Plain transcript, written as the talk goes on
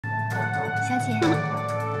小姐。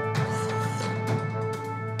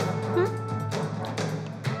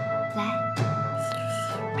来。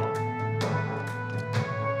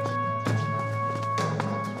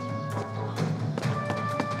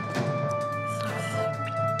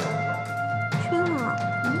轩儿，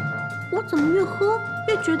我怎么越喝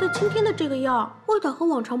越觉得今天的这个药味道和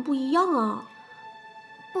往常不一样啊？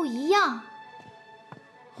不一样。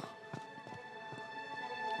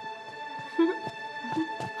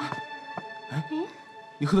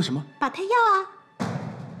 你喝的什么？保胎药啊！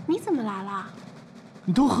你怎么来了？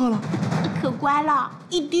你都喝了？可乖了，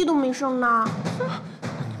一滴都没剩呢。那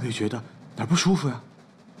你没觉得哪儿不舒服呀？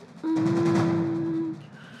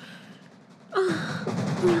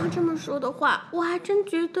你要这么说的话，我还真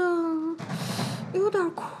觉得有点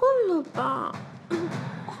困了吧。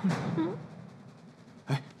困了。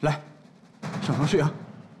哎，来，上床睡啊！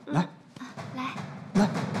来，来，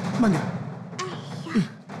慢点。哎呀，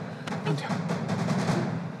慢点。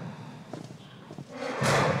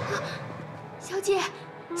 小姐，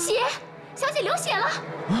血！小姐流血了！啊！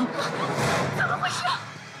怎么回事？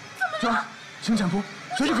怎么了？请产婆，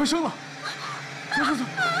小姐快生了！走走走！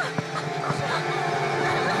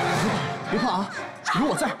别怕啊，有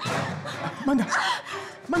我在。慢点，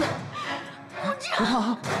慢点。别怕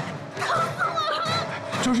啊！疼死我了！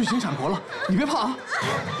这是请产婆了，你别怕啊。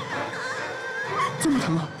这么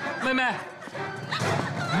疼啊？妹妹，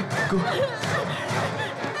哎，哥。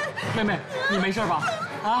妹妹，你没事吧？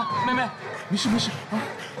啊，妹妹。 没事没事啊，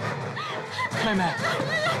妹妹，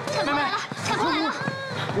产婆来了，产婆来了，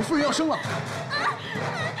我夫人要生了，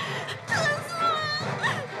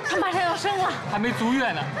她马上要生了，还没足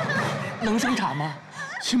月呢，能生产吗？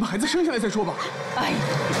先把孩子生下来再说吧。哎，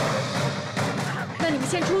那你们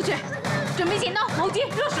先出去，准备剪刀、毛巾、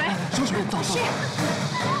热水。收水，走走。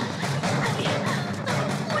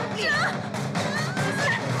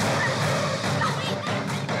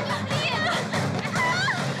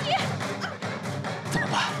怎么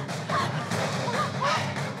办？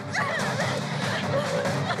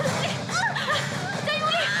再用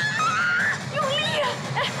力，用力！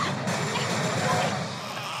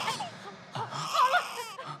好了，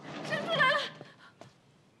生出来了。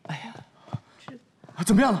哎呀，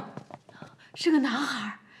怎么样了？是个男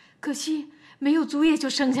孩，可惜没有足月就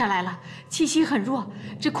生下来了，气息很弱，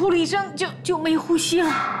只哭了一声就没呼吸了。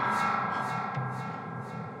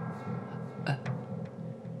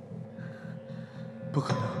 不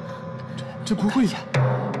可能，这不会呀！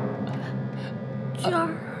娟儿，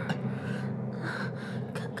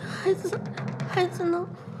看看孩子呢？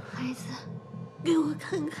孩子，给我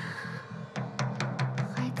看看。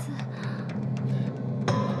孩子，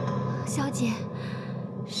小姐，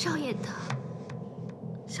少爷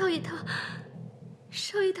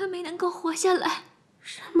他没能够活下来。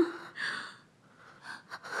什么？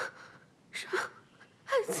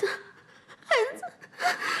孩子，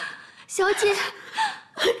小姐。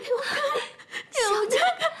 给我看，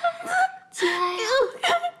节哀，给我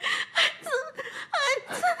看，孩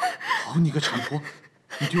子。好你个产婆，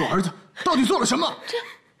你对我儿子到底做了什么？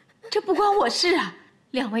这不关我事啊！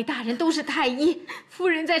两位大人都是太医，夫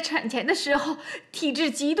人在产前的时候体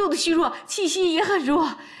质极度的虚弱，气息也很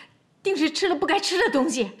弱，定是吃了不该吃的东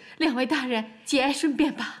西。两位大人节哀顺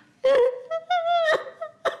变吧。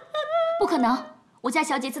不可能！我家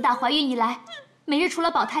小姐自打怀孕以来，每日除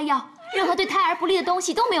了保胎药。 任何对胎儿不利的东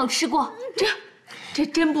西都没有吃过，这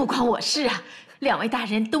真不关我事啊！两位大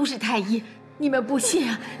人都是太医，你们不信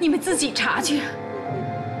啊？你们自己查去。好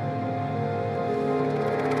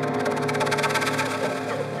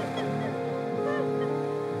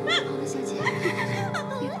了，小姐，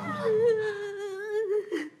别哭了。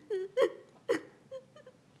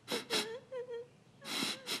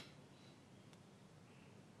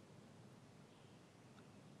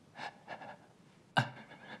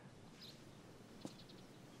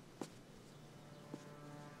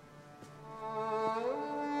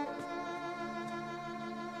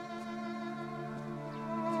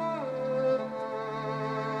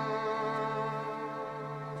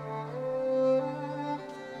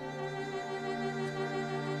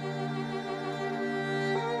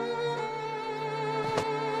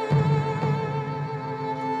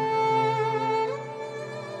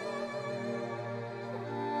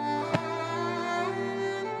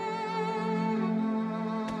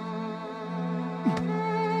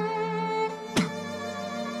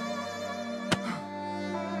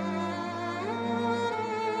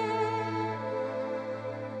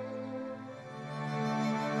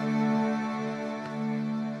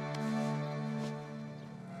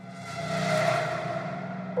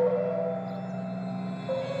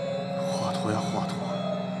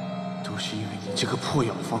这个破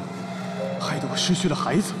药方，害得我失去了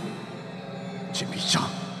孩子。这笔账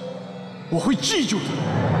我会记住的。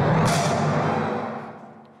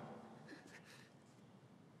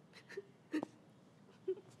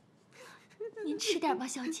您吃点吧，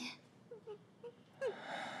小姐。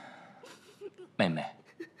妹妹，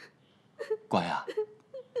乖啊，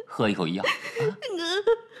喝一口药。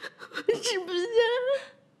我吃不下。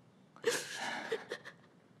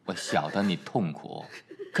我晓得你痛苦，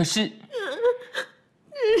可是这是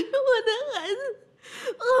我的孩子，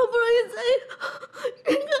我好不容易才有这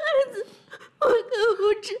个孩子，我可不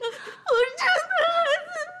成，我生的孩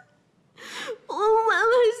子，我妈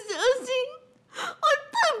妈小心，我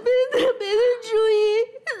特别的注意，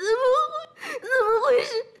怎么会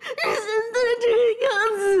是现在这个样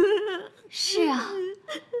子？是啊，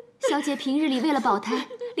小姐平日里为了保胎，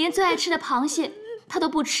连最爱吃的螃蟹她都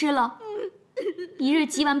不吃了。一日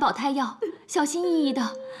几碗保胎药，小心翼翼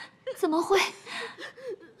的，怎么会？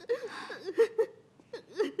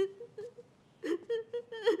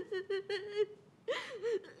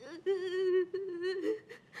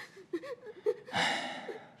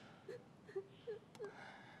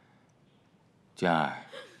娟儿，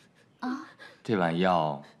啊，这碗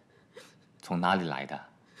药从哪里来的？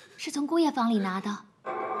是从姑爷房里拿的。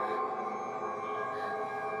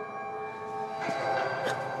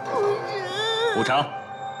吴成，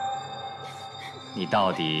你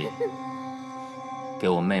到底给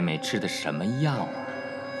我妹妹吃的什么药啊？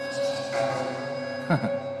哼哼，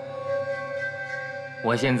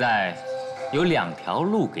我现在有2条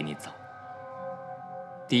路给你走。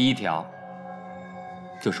第一条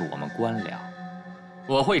就是我们官僚，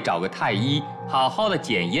我会找个太医好好的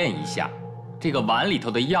检验一下这个碗里头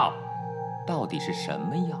的药到底是什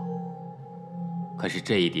么药。可是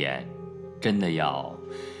这一点真的要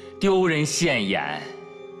丢人现眼。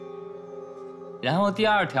然后第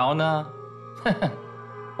2条呢，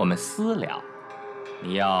我们私了，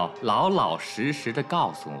你要老老实实的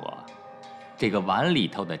告诉我这个碗里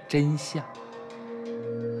头的真相。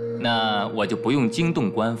那我就不用惊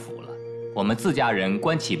动官府了，我们自家人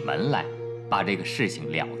关起门来，把这个事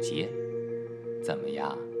情了结，怎么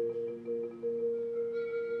样？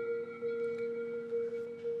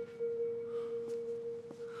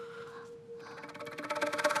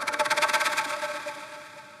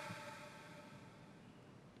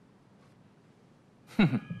哼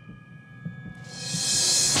哼，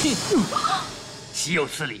岂有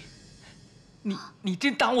此理！你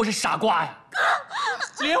真当我是傻瓜呀？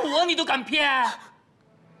连我你都敢骗？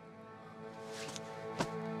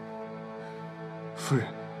夫人，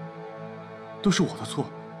都是我的错，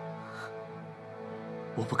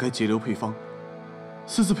我不该截留配方，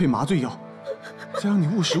私自配麻醉药，再让你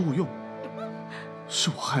误食误用，是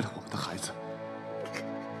我害了我们的孩子，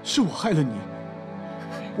是我害了你，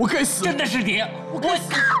我该死！真的是你，我该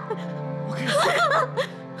死！我该死！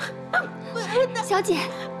小姐，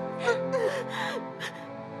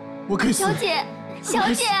我该死！小姐，小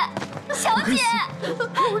姐，小姐，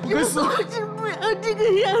我该死！我真不要这个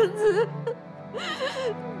样子。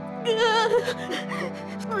哥，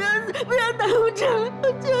不要打我成了，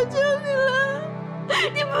我求求你了，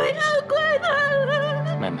你不要怪他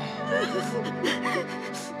了。妹妹，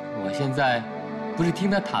我现在不是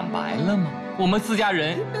听他坦白了吗？我们自家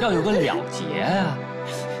人要有个了结啊！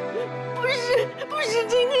不是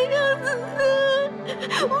这个样子的，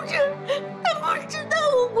吴成，他不知道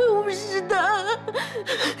我会误食的，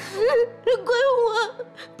怪我，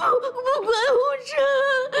不怪吴成，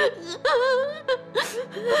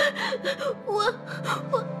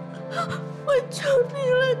我求你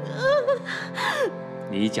了，哥。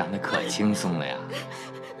你讲的可轻松了呀，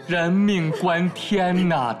人命关天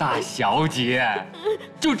呐，大小姐，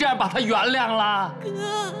就这样把他原谅了？哥，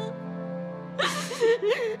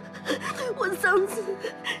我丧子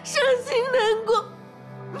伤心难过，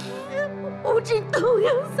吴成同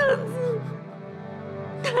样丧子，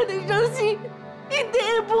他的伤心一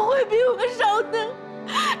点也不会比我少的。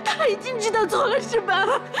他已经知道错了是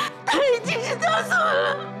吧？他已经知道错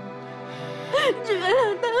了，就原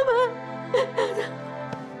谅他吧。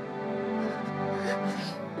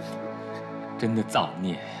真的造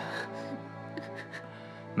孽呀，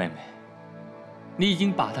妹妹，你已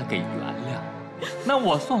经把他给原谅了。那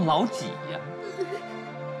我算老几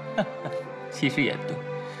呀？其实也对，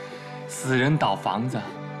死人倒房子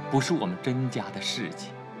不是我们甄家的事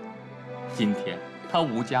情。今天他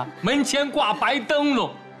吴家门前挂白灯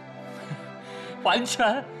笼，完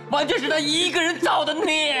全是他一个人造的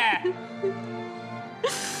孽。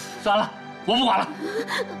算了，我不管了。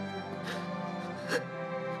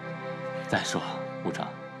再说，吴成，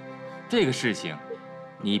这个事情，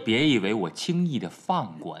你别以为我轻易的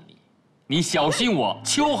放过你。你小心我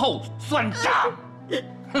秋后算账！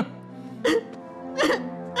哼！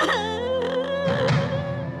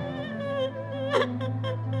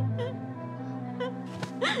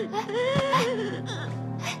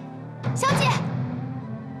小姐，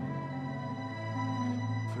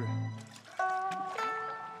夫人，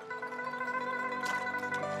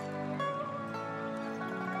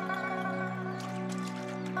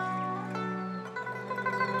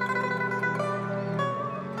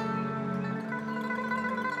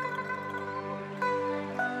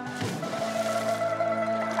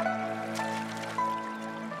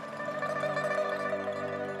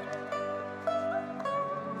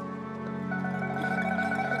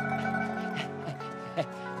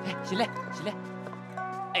起来，起来！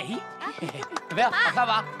哎，怎么样？好看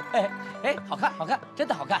吧？哎，好看，好看，真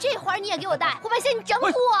的好看。这花你也给我戴，胡半仙，你整蛊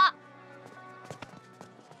我！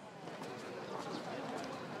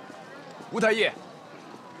吴太医，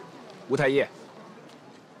吴太医，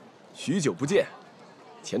许久不见。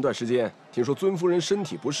前段时间听说尊夫人身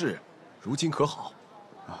体不适，如今可好？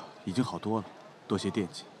啊，已经好多了，多谢惦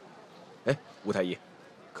记。哎，吴太医，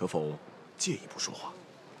可否借一步说话？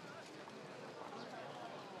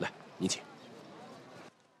来，您请。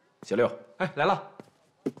小六，哎，来了。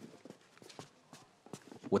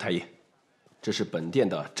吴太医，这是本店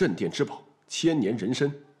的镇店之宝，千年人参，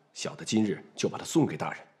小的今日就把它送给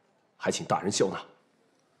大人，还请大人笑纳。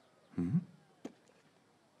嗯。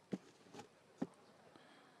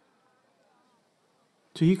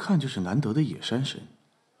这一看就是难得的野山参，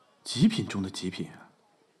极品中的极品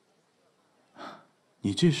啊！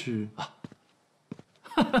你这是啊？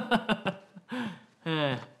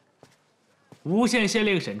吴县县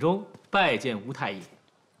令沈忠拜见吴太医。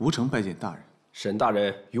吴丞拜见大人。沈大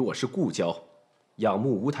人与我是故交，仰慕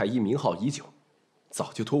吴太医名号已久，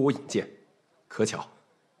早就托我引荐。可巧，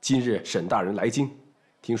今日沈大人来京，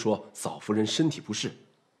听说嫂夫人身体不适，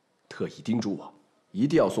特意叮嘱我，一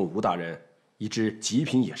定要送吴大人一支极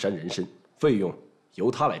品野山人参，费用由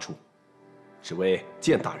他来出，只为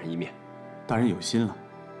见大人一面。大人有心了，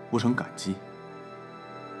吴丞感激。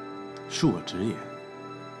恕我直言，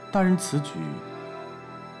大人此举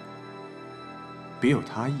别有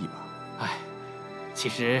他意吧？哎，其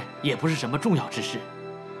实也不是什么重要之事。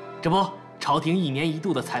这不，朝廷1年1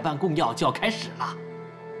度的采办贡药就要开始了，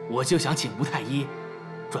我就想请吴太医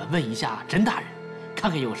转问一下甄大人，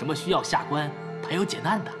看看有什么需要下官排忧解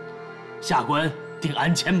难的。下官定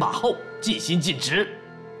鞍前马后，尽心尽职。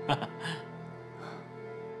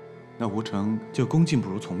那吴丞就恭敬不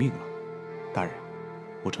如从命了。大人，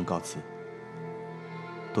吴丞告辞。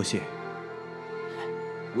多谢。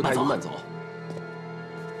吴太医慢走。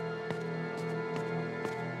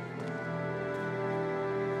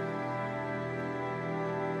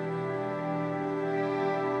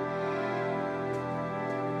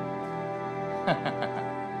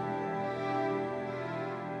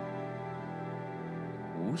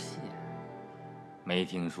吴县，没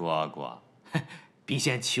听说过。宾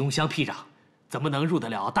县穷乡僻壤，怎么能入得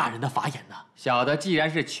了大人的法眼呢？小的既然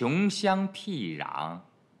是穷乡僻壤，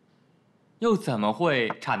又怎么会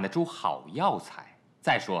产得出好药材？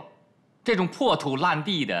再说，这种破土烂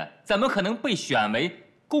地的，怎么可能被选为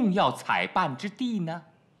贡药采办之地呢？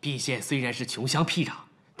宾县虽然是穷乡僻壤，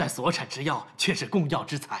但所产之药却是贡药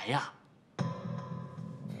之材呀。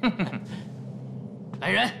来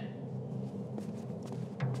人！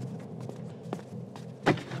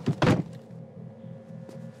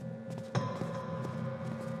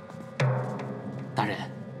大人，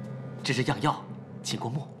这是样药，请过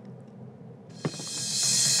目。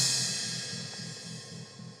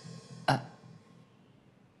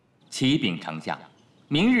启禀丞相，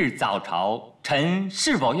明日早朝，臣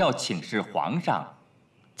是否要请示皇上，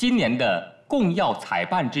今年的贡药采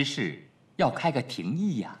办之事要开个廷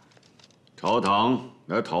议呀？朝堂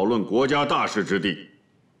乃讨论国家大事之地，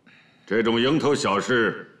这种蝇头小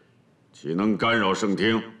事，岂能干扰圣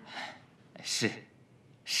听？是，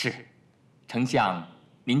丞相，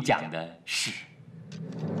您讲的是。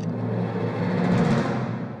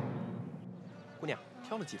姑娘，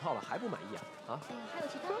挑了几套了，还不满意啊？啊？哎呀，还有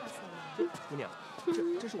其他花色呢。姑娘，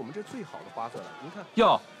这是我们这最好的花色了，您看。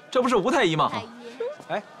哟，这不是吴太医吗？太医。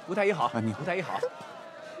哎，吴太医好。你好。吴太医好。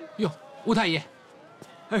哟，吴太医。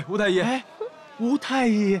哎，吴太医。哎，吴太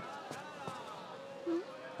医。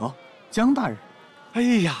哦，江大人。哎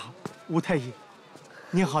呀，吴太医，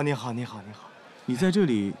您好，您好，您好，您好。你在这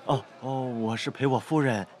里？哦，我是陪我夫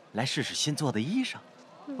人来试试新做的衣裳。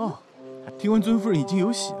哦，听闻尊夫人已经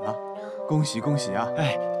有喜了，恭喜恭喜啊！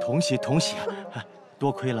哎，同喜同喜啊！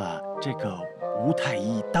多亏了这个吴太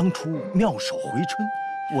医当初妙手回春，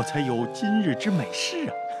我才有今日之美事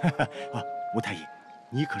啊！啊，吴太医，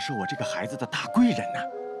你可是我这个孩子的大贵人呐！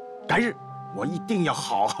改日我一定要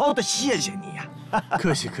好好的谢谢你呀！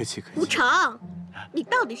客气客气客气。无常，你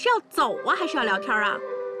到底是要走啊，还是要聊天啊？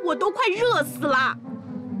我都快热死了。啊，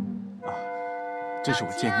这是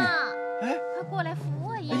我见面。哎，快过来扶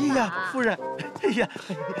我一把。哎呀，夫人，哎呀，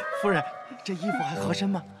夫人，这衣服还合身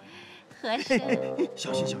吗？合身。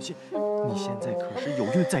小心小心，你现在可是有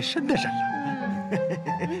孕在身的人了。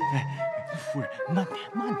夫人，慢点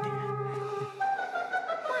慢点。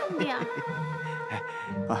慢点。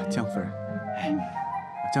啊，江夫人，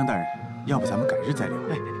江大人，要不咱们改日再聊？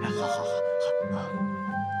哎，好好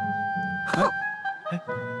好。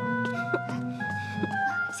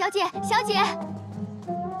小姐，小姐。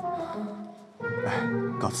哎，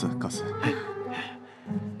告辞告辞。哎，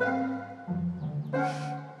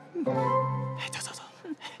走走走。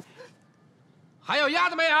还有鸭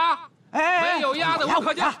子没有？哎，没有鸭子无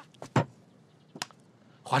可价。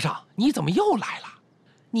皇上，你怎么又来了？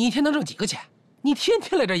你一天能挣几个钱？你天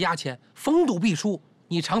天来这压钱，逢赌必输，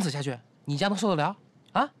你长此下去，你家能受得了？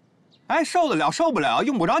啊？哎，受得了，受不了，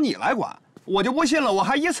用不着你来管。我就不信了，我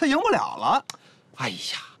还一次赢不了了。哎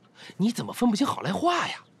呀，你怎么分不清好赖坏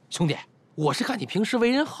呀，兄弟？我是看你平时为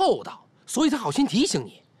人厚道，所以才好心提醒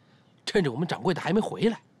你，趁着我们掌柜的还没回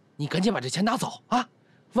来，你赶紧把这钱拿走啊！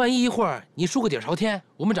万一一会儿你输个底朝天，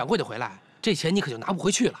我们掌柜的回来，这钱你可就拿不回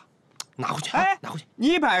去了。拿回去，哎，拿回去！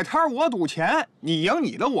你摆摊我赌钱，你赢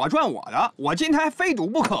你的，我赚我的，我今天还非赌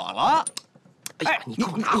不可了。哎呀，你给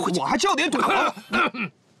我拿回去！我还就得赌了。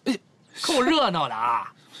够热闹的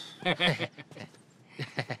啊！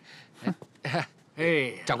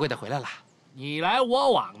哎，掌柜的回来了，你来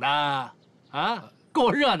我往的，啊，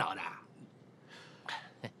够热闹的。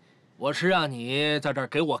我是让你在这儿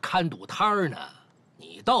给我看赌摊儿呢，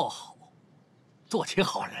你倒好，做起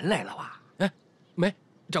好人来了吧？哎，没，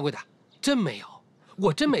掌柜的，真没有，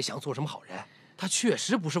我真没想做什么好人。他确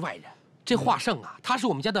实不是外人，这华胜啊，他是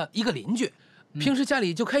我们家的一个邻居，平时家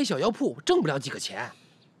里就开一小药铺，挣不了几个钱。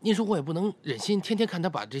您说我也不能忍心天天看他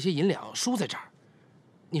把这些银两输在这儿，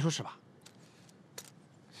你说是吧？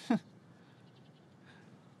哼，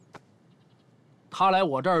他来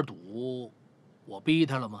我这儿赌，我逼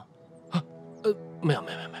他了吗？没有。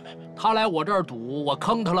他来我这儿赌，我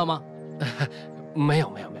坑他了吗？没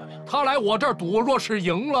有。他来我这儿赌，若是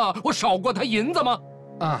赢了，我少过他银子吗？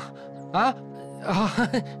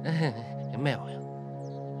没有。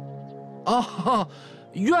哦，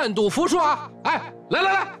愿赌服输啊！哎，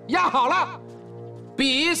来，压好了，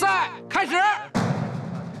比赛开始。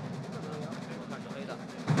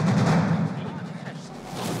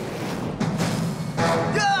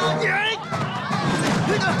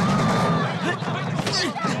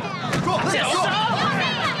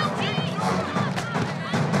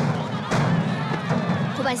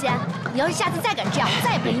胡半仙，你要是下次再敢这样，我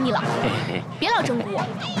再也不理你了。别老整蛊我。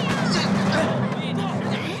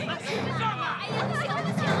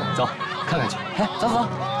走，看看去。哎，走。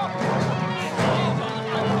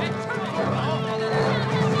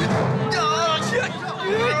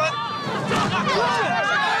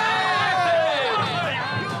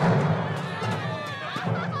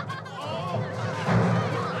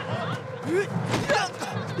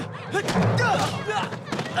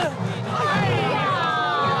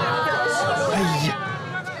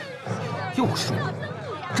又输了，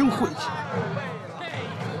真晦气！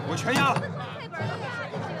我全压了。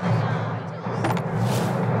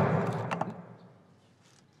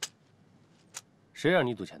谁让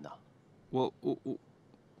你赌钱的？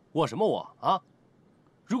我什么我啊？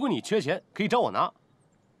如果你缺钱，可以找我拿，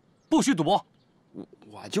不许赌博。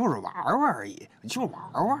我就是玩玩而已，就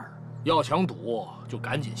玩玩。要想赌就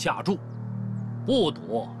赶紧下注，不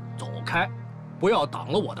赌走开，不要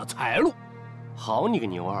挡了我的财路。好你个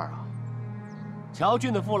牛二啊！乔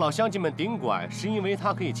郡的父老乡亲们顶拐，是因为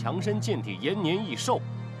他可以强身健体、延年益寿。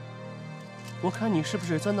我看你是不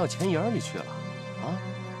是钻到钱眼里去了啊？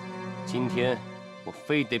今天我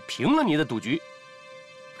非得平了你的赌局。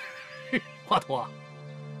华佗，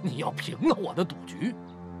你要平了我的赌局，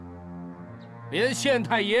连县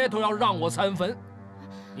太爷都要让我3分，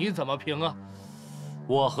你怎么平啊？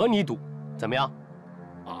我和你赌，怎么样？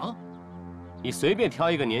啊？你随便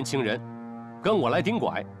挑一个年轻人，跟我来顶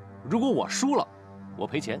拐。如果我输了，我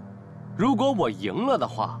赔钱；如果我赢了的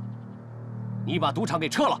话，你把赌场给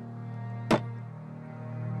撤了。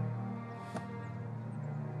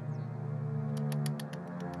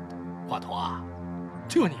华佗啊，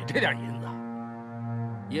就你这点银子，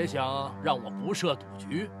也想让我不设赌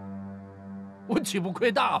局，我岂不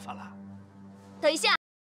亏大发了？等一下。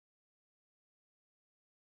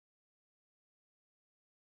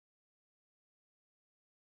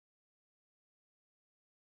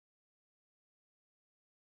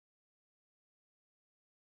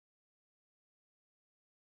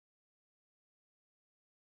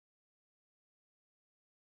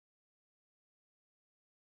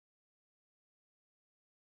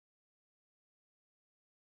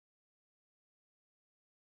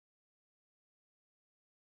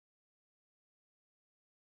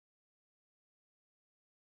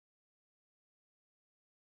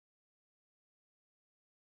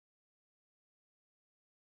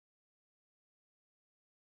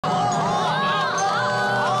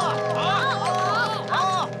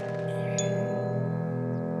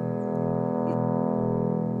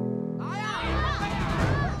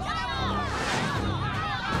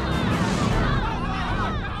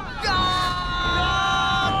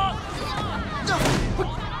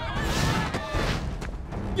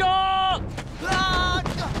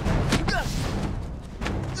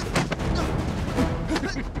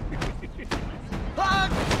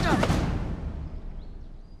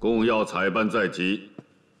药采办在即，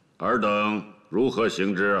尔等如何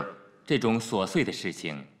行之啊？这种琐碎的事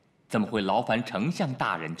情，怎么会劳烦丞相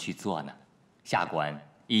大人去做呢？下官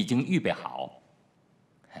已经预备好，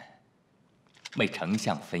为丞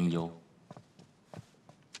相分忧。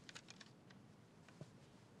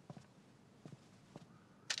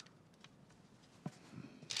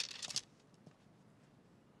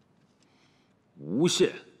吴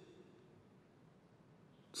县，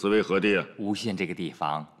此为何地啊？吴县这个地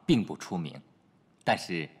方并不出名，但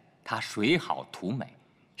是它水好土美，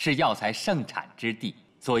是药材盛产之地，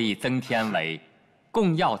所以增添为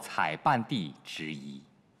供药采办地之一。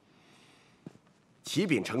启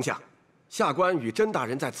禀丞相，下官与甄大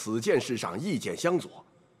人在此件事上意见相左。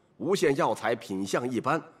吴县药材品相一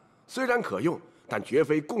般，虽然可用，但绝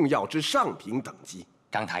非供药之上品等级。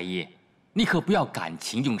张太医，你可不要感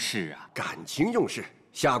情用事啊！感情用事，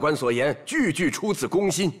下官所言句句出自公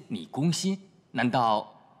心。你公心？难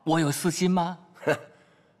道我有私心吗？哼，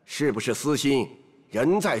是不是私心，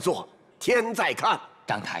人在做，天在看。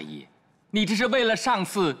张太医，你这是为了上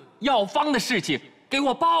次药方的事情给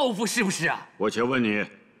我报复是不是啊？我且问你，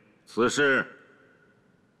此事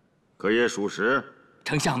可也属实？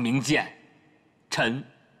丞相明鉴，臣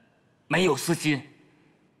没有私心。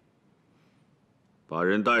把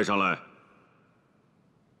人带上来。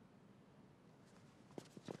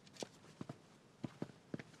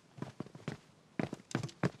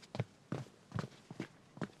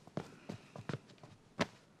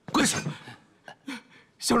跪下！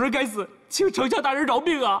小人该死，请丞相大人饶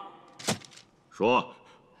命啊！说，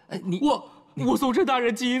我送甄大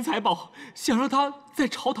人金银财宝，想让他在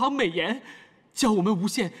朝堂美言，将我们吴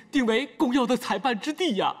县定为供药的采办之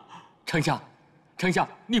地呀！丞相，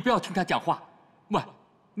你不要听他讲话，喂，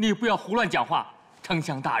你不要胡乱讲话。丞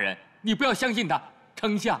相大人，你不要相信他。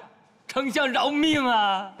丞相饶命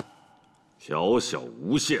啊！小小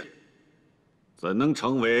吴县，怎能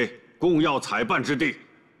成为供药采办之地？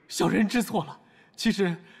小人知错了。其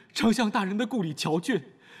实丞相大人的故里谯郡，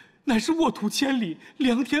乃是沃土千里，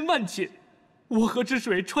良田万顷，沃河之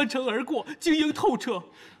水穿城而过，晶莹透彻。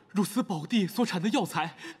如此宝地所产的药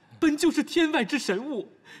材，本就是天外之神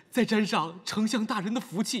物，再沾上丞相大人的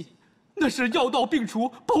福气，那是药到病除，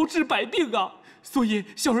包治百病啊！所以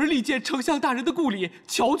小人力荐丞相大人的故里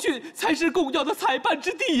谯郡才是供药的采办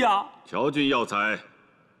之地呀。谯郡药材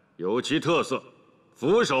有其特色，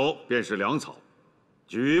扶手便是良草，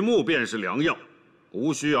举目便是良药，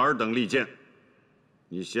无需尔等力荐。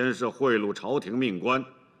你先是贿赂朝廷命官，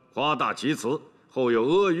夸大其词，后又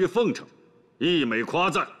阿谀奉承，溢美夸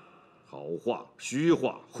赞，好话、虚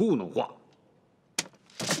话、糊弄话，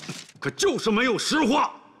可就是没有实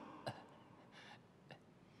话。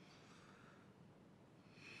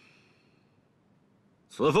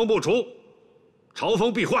此风不除，朝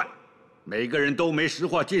风必坏。每个人都没实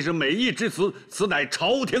话，尽是美意之词，此乃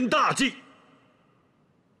朝廷大忌。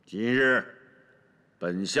今日，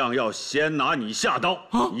本相要先拿你下刀，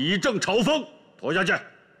以正朝风。拖下去，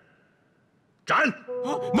斩！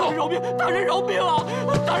大人饶命！大人饶命啊！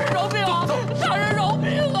大人饶命啊！大人饶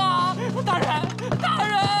命啊！大人饶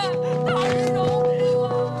命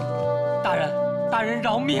啊！大人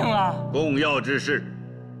饶命啊！供药之事，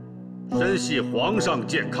深系皇上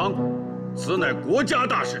健康，此乃国家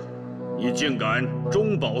大事，你竟敢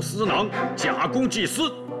中饱私囊，假公济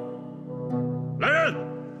私！来人！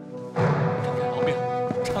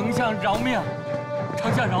丞相饶命！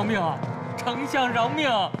丞相饶命啊！丞相饶命！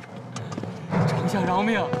丞相饶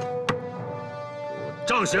命！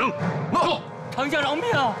杖刑！冒！丞相饶命！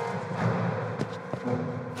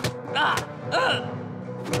啊！哎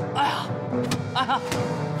呀！哎呀！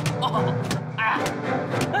哦！哎呀！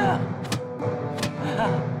哎呀！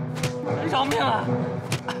饶命啊！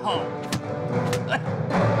哎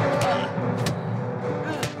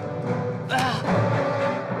呀！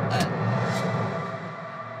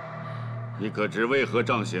你可知为何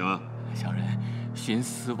杖刑啊？小人徇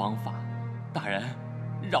私枉法，大人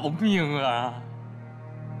饶命啊！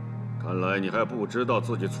看来你还不知道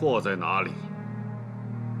自己错在哪里。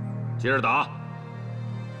接着打。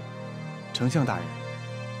丞相大人，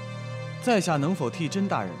在下能否替甄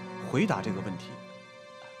大人回答这个问题？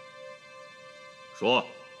说。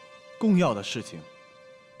供药的事情，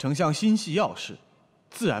丞相心系要事，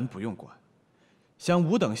自然不用管。像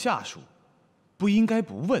吾等下属，不应该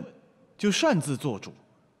不问就擅自做主，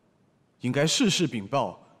应该事事禀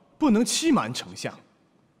报，不能欺瞒丞相。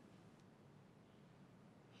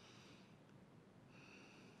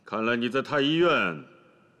看来你在太医院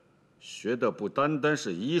学的不单单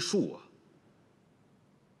是医术啊！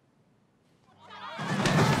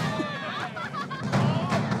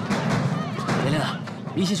莲莲啊，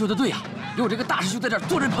明心说的对呀，有这个大师兄在这儿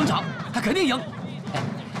坐镇捧场，他肯定赢。哎，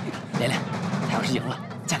莲莲，他要是赢了，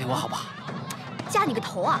嫁给我好不好？嫁你个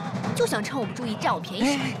头啊！就想趁我不注意占我便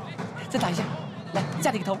宜。再打一下，来，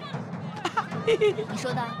嫁你个头。你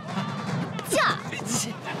说的？嫁。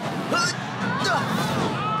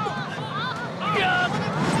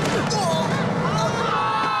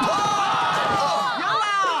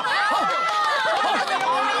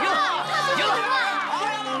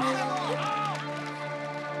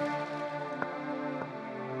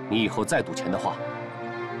你以后再赌钱的话，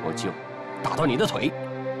我就打断你的腿。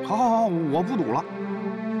好，我不赌了。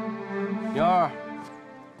妞儿，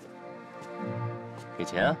给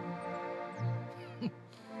钱啊！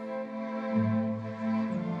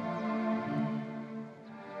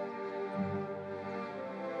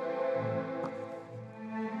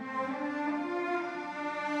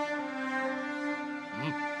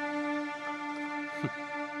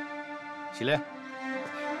起来。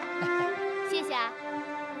谢谢啊。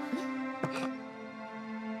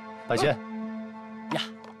半仙。呀，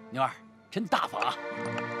妞儿真大方啊！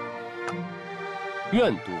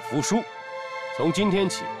愿赌服输，从今天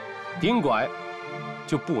起，丁拐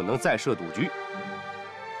就不能再设赌局，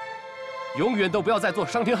永远都不要再做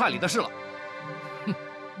伤天害理的事了。哼，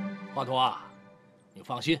华佗啊，你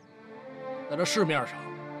放心，在这市面上，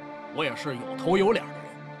我也是有头有脸的人，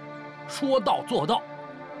说到做到。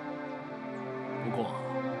不过，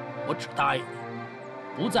我只答应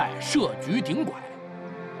你，不再设局顶拐，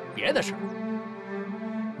别的事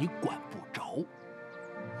你管不着。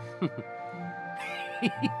哼哼。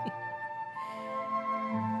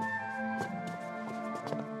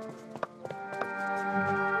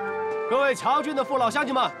各位乔郡的父老乡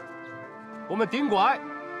亲们，我们顶拐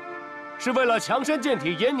是为了强身健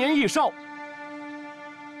体、延年益寿，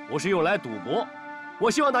不是用来赌博。我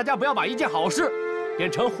希望大家不要把一件好事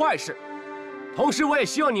变成坏事，同时我也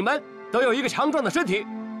希望你们都有一个强壮的身体。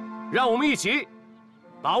让我们一起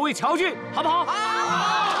保卫乔郡，好不好？好！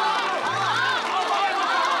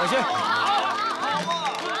放心。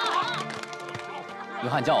约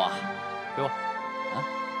翰叫啊，给我。啊！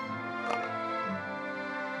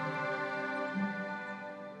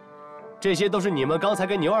这些都是你们刚才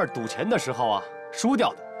跟牛二赌钱的时候啊输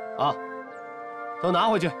掉的啊，都拿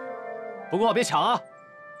回去。不过别抢啊，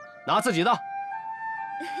拿自己的。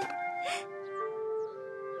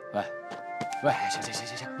喂，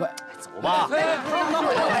行，喂，走吧。哎，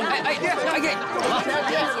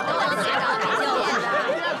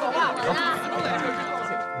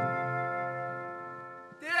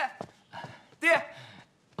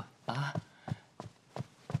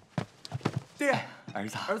爹，儿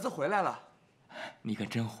子，儿子回来了。你可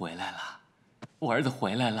真回来了，我儿子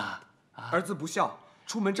回来了。啊，儿子不孝，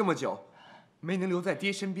出门这么久，没能留在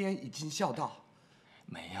爹身边以尽孝道。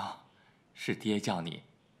没有，是爹叫你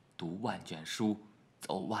读万卷书，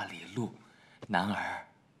走万里路，男儿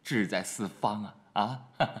志在四方啊！啊，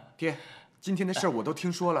爹，今天的事我都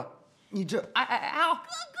听说了，你这……哥哥，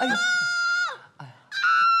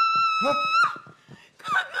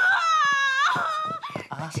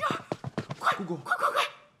没事，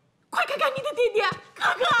快看看你的爹爹，哥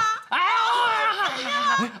哥！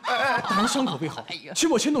大人伤口未好，请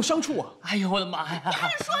我牵动伤处啊！哎呦，我的妈呀！你还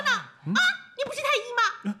说呢？啊，你不是太医吗？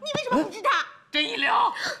你为什么不治他？真一流，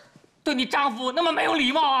对你丈夫那么没有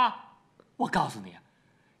礼貌啊！我告诉你，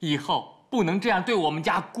以后不能这样对我们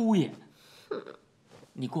家姑爷。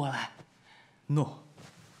你过来。诺。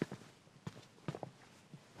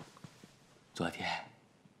昨天，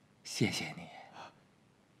谢谢你。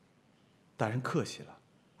大人客气了，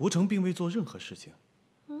吴成并未做任何事情。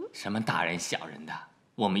什么大人小人的，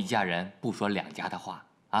我们一家人不说两家的话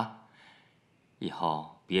啊！以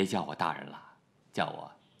后别叫我大人了，叫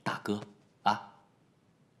我大哥啊！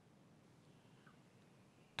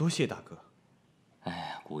多谢大哥。哎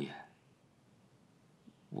呀，姑爷，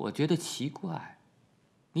我觉得奇怪，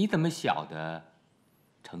你怎么晓得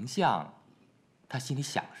丞相他心里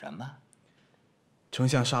想什么？丞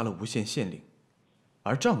相杀了吴县县令，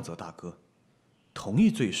而杖责大哥，同一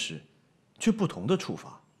罪事，却不同的处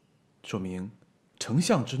罚，说明丞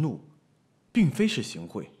相之怒，并非是行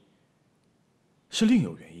贿，是另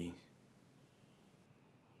有原因。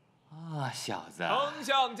啊，小子！丞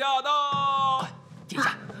相驾到！快接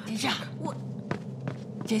驾，接驾！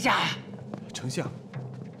接驾呀！丞相，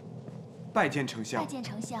拜见丞相。拜见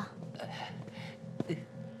丞相。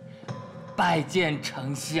拜见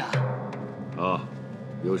丞相。啊，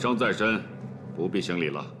有伤在身，不必行礼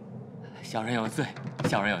了。小人有罪，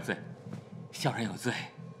小人有罪，小人有罪。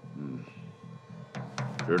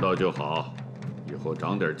知道就好，以后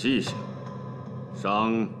长点记性。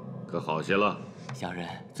伤可好些了？小人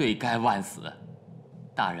罪该万死，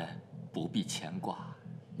大人不必牵挂。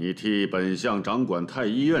你替本相掌管太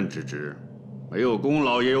医院之职，没有功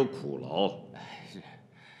劳也有苦劳。是。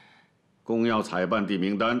公要采办地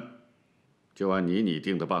名单，就按你拟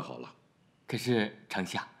定的办好了。可是丞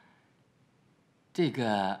相，这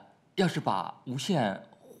个要是把吴县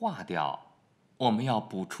划掉，我们要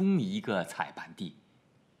补充一个采办地，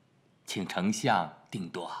请丞相定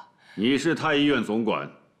夺。你是太医院总管，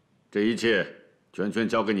这一切全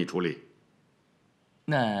交给你处理。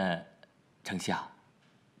那，丞相，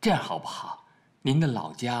这样好不好？您的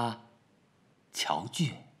老家乔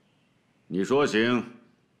郡，你说行，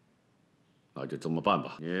那就这么办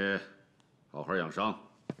吧。你好好养伤。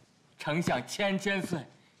丞相千岁，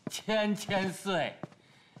千岁。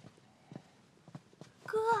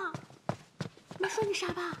哥，你说你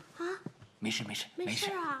啥吧？啊？没事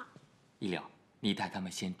啊。一柳，你带他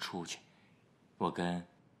们先出去，我跟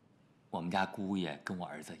我们家姑爷跟我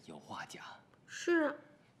儿子有话讲。是。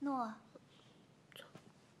诺。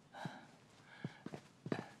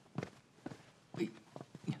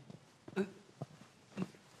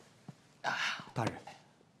大人，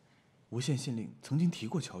吴县县令曾经提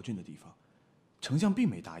过乔郡的地方，丞相并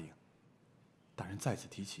没答应。大人再次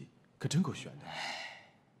提起，可真够悬的。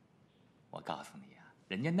我告诉你啊，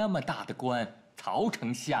人家那么大的官，曹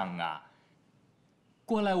丞相啊，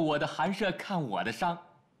过来我的寒舍看我的伤，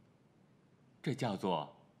这叫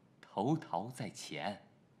做头逃在前。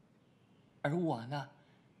而我呢，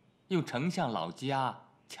用丞相老家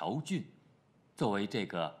乔郡作为这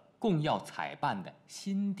个供药采办的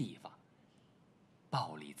新地方，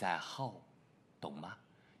报礼在后，懂吗？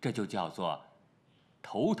这就叫做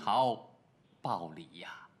头逃报礼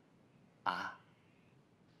呀，啊！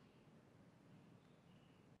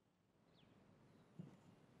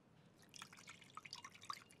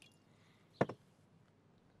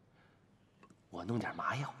我弄点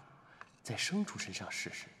麻药，在牲畜身上试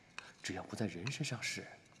试，只要不在人身上试，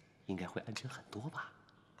应该会安全很多吧。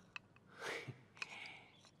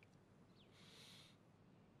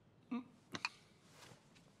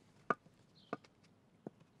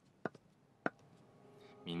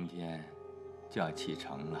明天就要启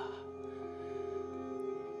程了，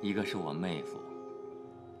一个是我妹夫，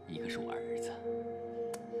一个是我儿子，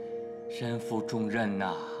身负重任呐！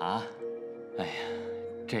啊，哎呀，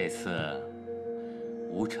这次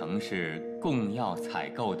吴城是供药采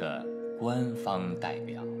购的官方代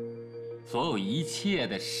表，所有一切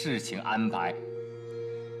的事情安排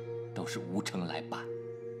都是吴城来办。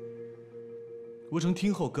吴城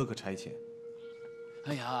听候哥哥差遣。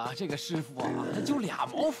哎呀，这个师傅啊，就俩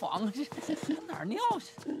茅房，这哪儿尿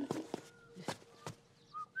去？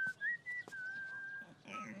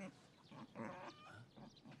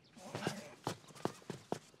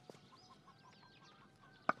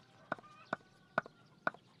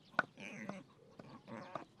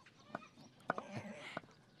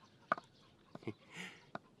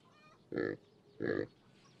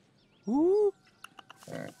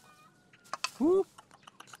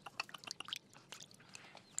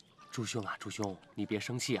朱兄啊，朱兄，你别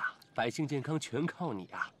生气啊，百姓健康全靠你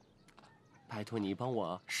啊！拜托你帮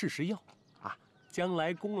我试试药啊，将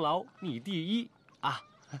来功劳你第一啊！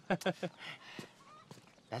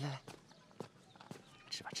来，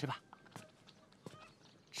吃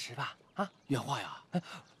吧啊！原话呀，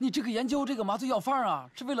你这个研究这个麻醉药方啊，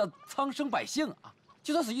是为了苍生百姓啊，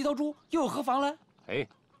就算死一头猪，又有何妨呢？哎，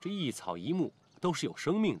这一草一木都是有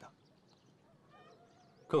生命的，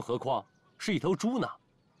更何况是一头猪呢？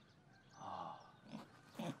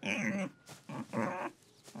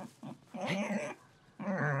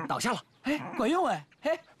倒下了，哎，管用哎，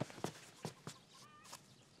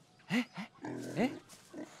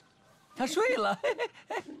他睡了，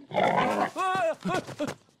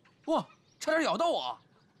哇，差点咬到我。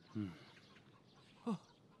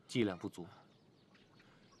剂量不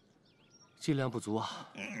足啊。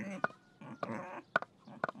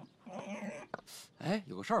哎，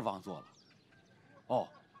有个事儿忘做了，哦，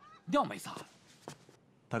尿没撒。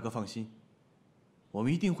大哥放心，我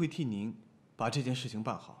们一定会替您把这件事情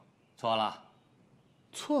办好。错了，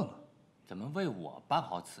错了，怎么为我办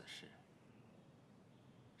好此事？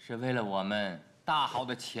是为了我们大好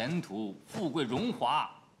的前途、富贵荣华，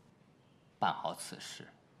办好此事。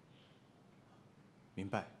明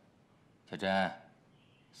白。小珍，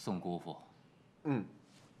送姑父。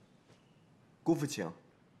姑父请。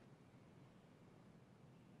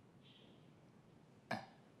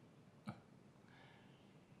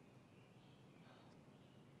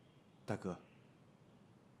大哥，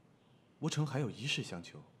吴城还有一事相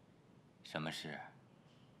求。什么事？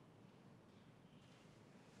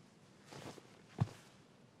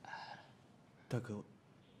大哥，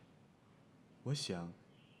我想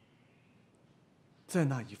在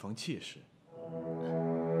那一房妾室，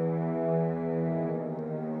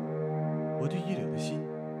我对一柳的心，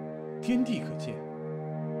天地可见。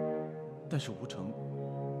但是吴成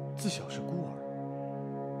自小是孤儿，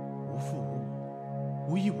无父无母，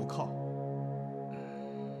无依无靠。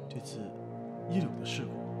这次一柳的事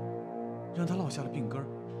故，让他落下了病根儿，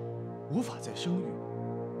无法再生育。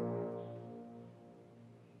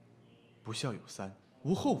不孝有三，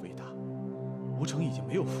无后为大。吴成已经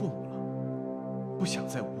没有父母了，不想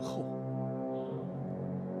再无后。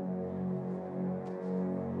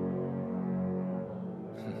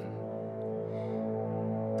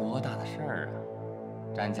多大的事儿啊！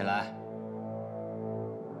站起来。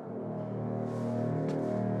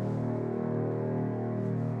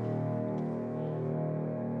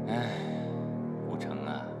哎，吴成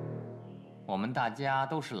啊，我们大家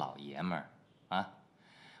都是老爷们儿啊，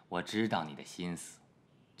我知道你的心思。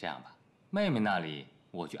这样吧，妹妹那里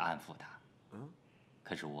我去安抚她。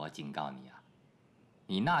可是我警告你啊，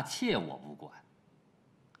你纳妾我不管，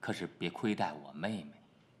可是别亏待我妹妹。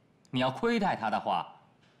你要亏待她的话，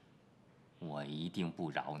我一定不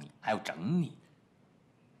饶你，还要整你。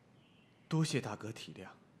多谢大哥体谅。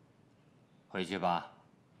回去吧。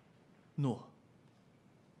诺。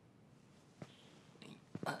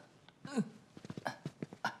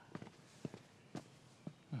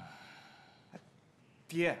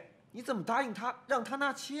爹，你怎么答应他，让他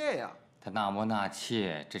纳妾呀？他纳不纳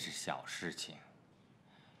妾，这是小事情，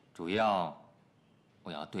主要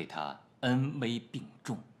我要对他恩威并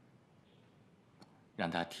重，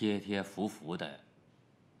让他贴贴服服的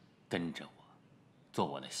跟着我，做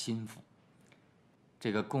我的心腹。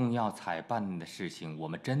这个供药采办的事情，我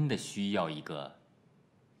们真的需要一个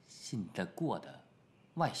信得过的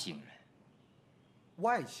外姓人。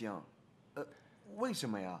外姓？为什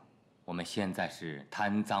么呀？我们现在是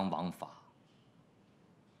贪赃枉法，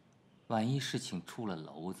万一事情出了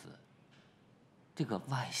篓子，这个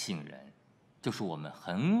外姓人就是我们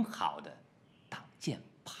很好的挡箭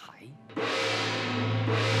牌。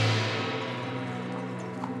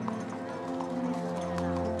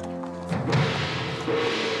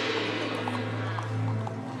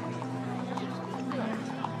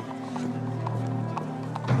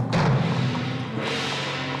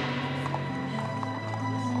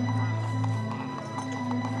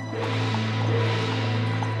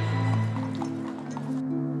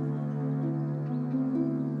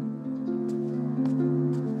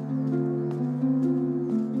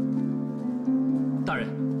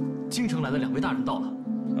来的2位大人到了。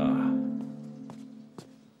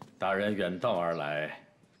大人远道而来，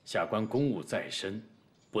下官公务在身，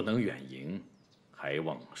不能远迎，还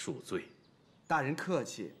望恕罪。大人客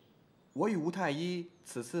气，我与吴太医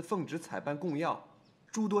此次奉旨采办供药，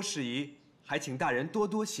诸多事宜，还请大人多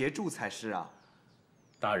多协助才是啊。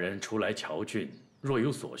大人初来乔郡，若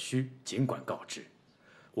有所需，尽管告知，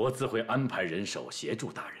我自会安排人手协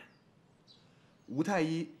助大人。吴太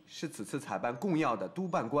医是此次采办供药的督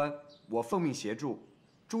办官，我奉命协助，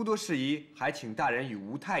诸多事宜还请大人与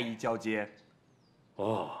吴太医交接。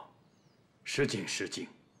哦，失敬失敬。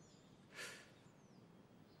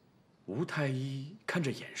吴太医看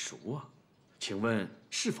着眼熟啊，请问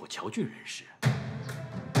是否乔郡人士？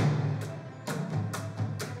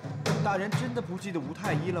大人真的不记得吴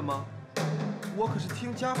太医了吗？我可是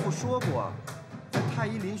听家父说过，在太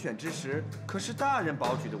医遴选之时，可是大人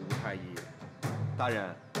保举的吴太医。大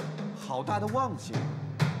人，好大的忘性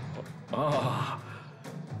啊！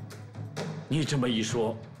你这么一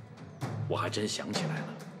说，我还真想起来了。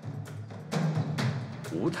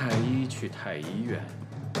吴太医去太医院，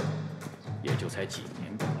也就才几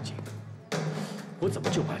年光景，我怎么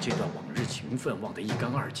就把这段往日情分忘得一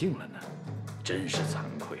干二净了呢？真是惭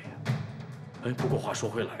愧呀！哎，不过话说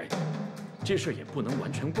回来，这事儿也不能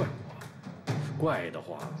完全怪我，怪的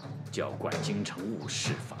话就要怪京城物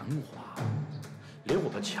市繁华。连我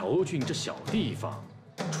们乔郡这小地方，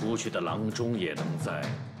出去的郎中也能在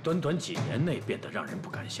短短几年内变得让人不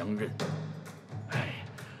敢相认。哎，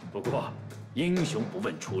不过英雄不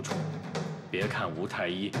问出处，别看吴太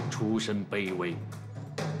医出身卑微，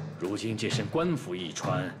如今这身官服一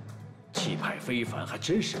穿，气派非凡，还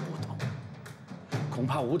真是不同。恐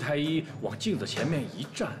怕吴太医往镜子前面一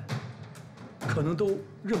站，可能都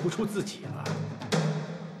认不出自己了。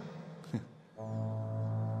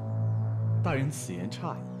大人此言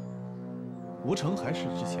差矣，吴成还是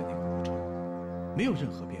之前那个吴成，没有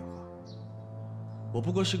任何变化。我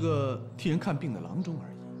不过是个替人看病的郎中而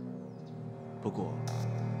已。不过，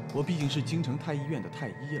我毕竟是京城太医院的太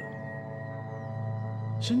医了，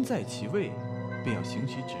身在其位，便要行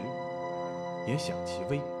其职，也享其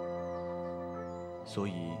威。所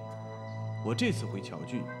以，我这次回乔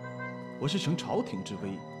郡，我是承朝廷之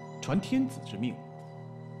威，传天子之命。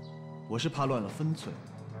我是怕乱了分寸，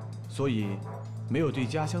所以没有对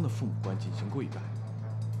家乡的父母官进行跪拜。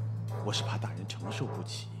我是怕大人承受不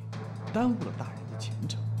起，耽误了大人的前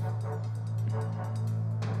程。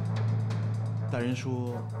大人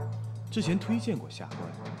说，之前推荐过下官，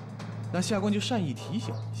那下官就善意提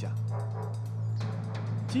醒一下。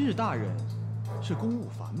今日大人是公务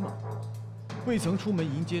繁忙，未曾出门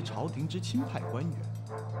迎接朝廷之钦派官员，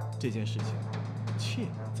这件事情切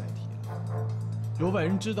莫再提了。若外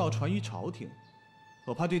人知道传于朝廷，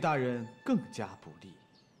我怕对大人更加不利。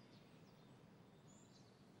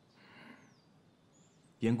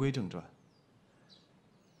言归正传，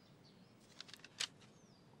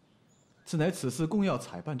此乃此次供药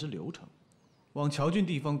采办之流程，望侨郡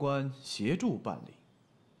地方官协助办理。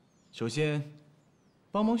首先，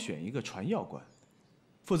帮忙选一个传药官，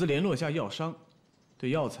负责联络下药商，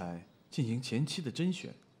对药材进行前期的甄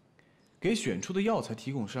选，给选出的药材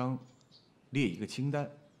提供商列一个清单。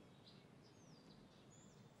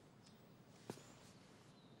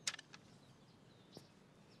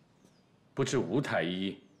不知吴太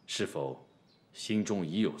医是否心中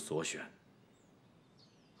已有所选？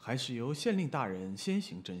还是由县令大人先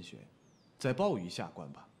行甄选，再报于下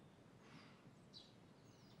官吧。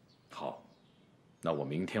好，那我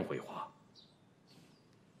明天回话。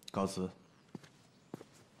告辞。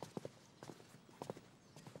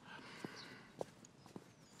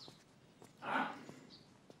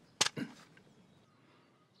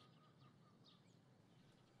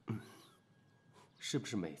是不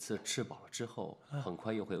是每次吃饱了之后，很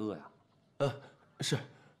快又会饿呀？是。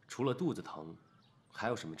除了肚子疼，还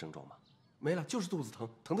有什么症状吗？没了，就是肚子疼，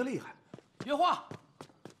疼得厉害。月花，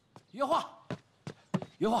月花，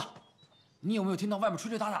月花，你有没有听到外面吹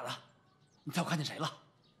吹打打的？你猜我看见谁了？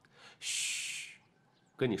嘘，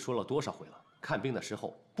跟你说了多少回了，看病的时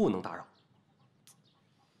候不能打扰。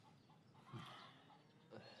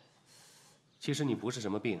其实你不是什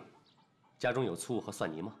么病，家中有醋和蒜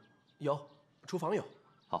泥吗？有，厨房有。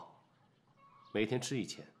好，每天吃1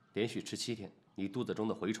钱，连续吃7天，你肚子中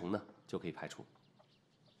的蛔虫呢就可以排出。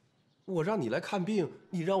我让你来看病，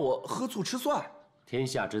你让我喝醋吃蒜。天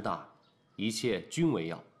下之大，一切均为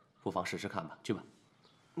药，不妨试试看吧。去吧。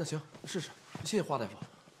那行，试试。谢谢华大夫。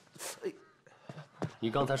哎，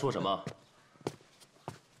你刚才说什么？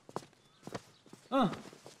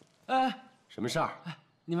什么事儿？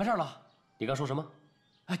你完事儿了？你刚说什么？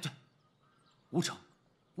哎，对，吴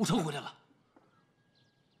成回来了。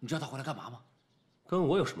你知道他回来干嘛吗？跟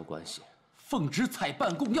我有什么关系？奉旨采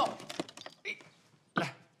办供药。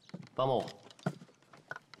来，帮帮我。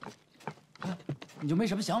你就没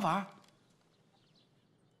什么想法？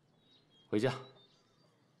回家。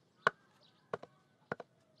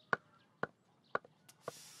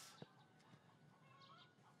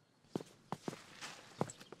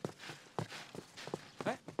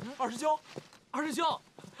哎，二师兄，二师兄，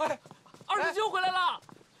哎，二师兄回来了！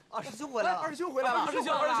二师兄回来了！二师兄回来了！二师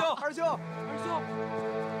兄，二师兄，二师兄，二师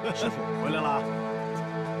兄，师傅回来了。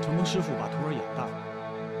承蒙师傅把徒儿养大，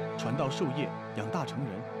传道授业，养大成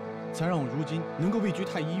人，才让我如今能够位居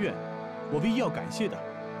太医院。我唯一要感谢的，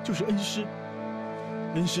就是恩师。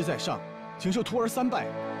恩师在上，请受徒儿3拜。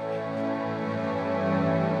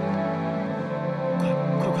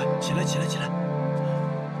快，起来！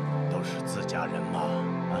都是自家人嘛，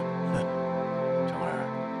成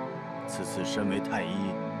儿，此次身为太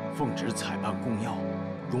医，奉旨采办供药，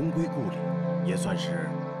荣归故里，也算是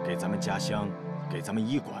给咱们家乡，给咱们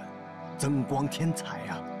医馆增光添彩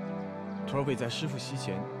呀。徒儿为在师傅席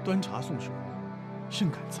前端茶送水，深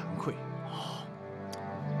感惭愧。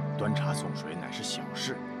端茶送水乃是小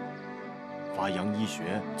事，发扬医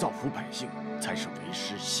学，造福百姓，才是为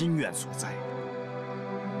师心愿所在。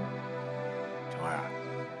成儿，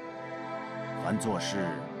凡做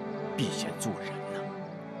事，必先做人呐。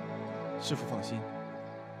师傅放心，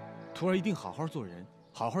徒儿一定好好做人，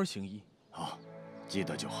好好行医。好，记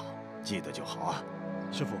得就好，记得就好啊。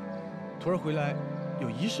师傅，徒儿回来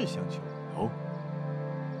有一事相求。哦，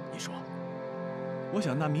你说。我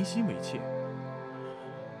想纳民心为妾。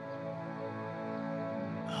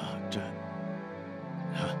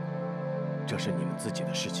这是你们自己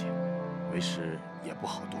的事情，为师也不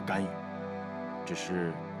好多干预。只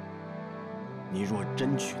是，你若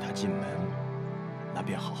真娶她进门，那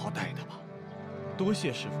便好好待她吧。多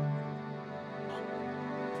谢师傅。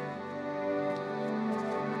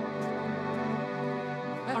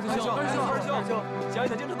二师兄，讲一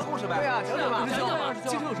讲京城的故事呗。对呀，讲讲吧。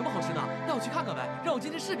京城有什么好吃的？带我去看看呗，让我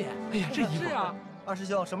见见世面。哎呀，这衣服。是啊。二师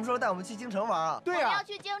兄，什么时候带我们去京城玩啊？对呀，我们要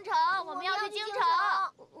去京城，我们要去京城，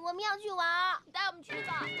我们要去玩，带我们去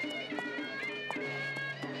吧。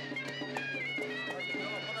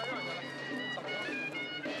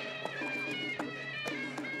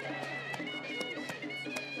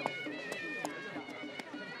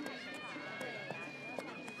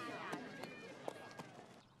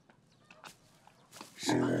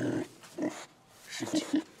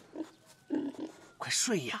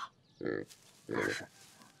睡呀。20、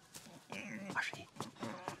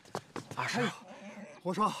21、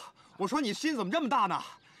22。我说你心怎么这么大呢？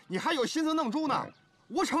你还有心思弄猪呢？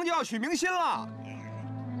吴成就要娶明心了。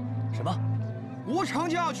什么？吴成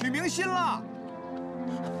就要娶明心了。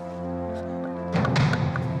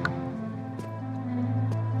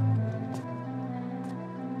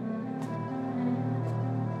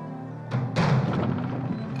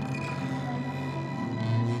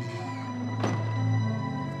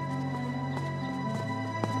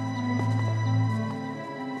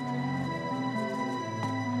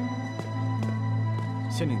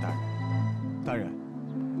县令大人，大人，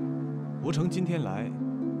吴成今天来，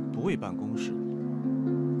不为办公事，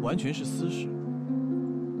完全是私事。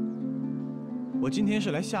我今天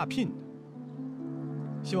是来下聘的，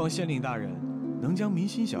希望县令大人能将明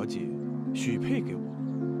心小姐许配给我，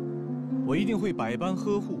我一定会百般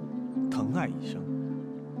呵护，疼爱一生。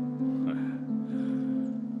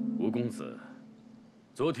吴公子，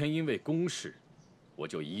昨天因为公事，我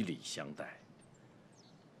就以礼相待。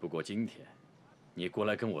不过今天，你过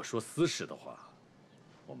来跟我说私事的话，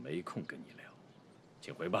我没空跟你聊，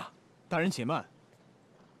请回吧。大人且慢。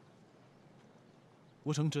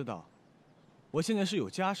吴成知道，我现在是有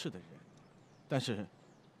家室的人，但是，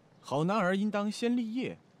好男儿应当先立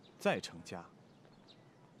业，再成家。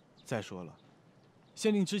再说了，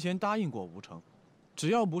县令之前答应过吴成，只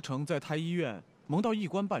要吴成在太医院蒙到一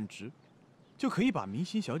官半职，就可以把明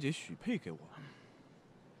心小姐许配给我。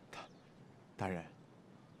大人，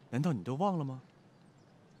难道你都忘了吗？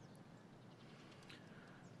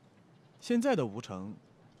现在的吴成，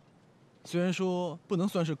虽然说不能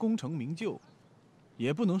算是功成名就，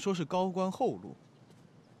也不能说是高官厚禄，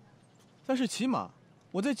但是起码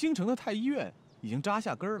我在京城的太医院已经扎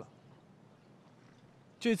下根了。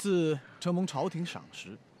这次承蒙朝廷赏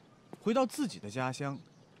识，回到自己的家乡，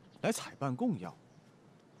来采办贡药。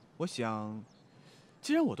我想，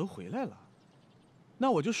既然我都回来了，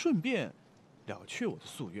那我就顺便了却我的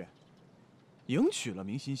夙愿，迎娶了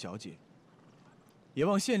明心小姐。也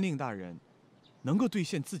望县令大人能够兑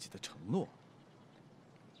现自己的承诺。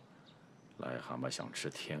癞蛤蟆想吃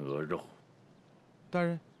天鹅肉。大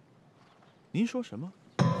人，您说什么？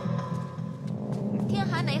天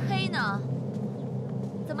还没黑呢，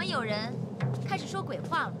怎么有人开始说鬼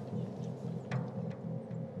话了？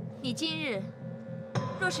你今日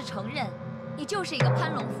若是承认你就是一个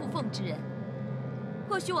攀龙附凤之人，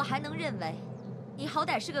或许我还能认为你好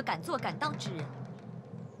歹是个敢做敢当之人。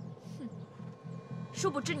殊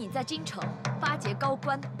不知你在京城巴结高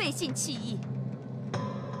官，背信弃义。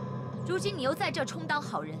如今你又在这充当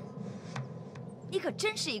好人，你可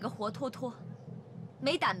真是一个活脱脱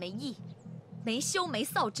没胆没义、没羞没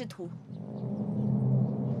臊之徒。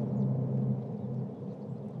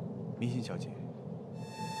明心小姐，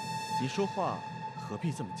你说话何必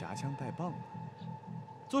这么夹枪带棒呢？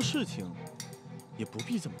做事情也不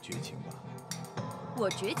必这么绝情吧？我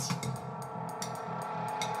绝情？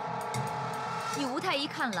以吴太医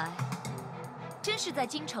看来，真是在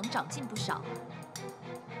京城长进不少。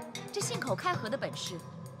这信口开河的本事，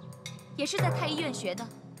也是在太医院学的。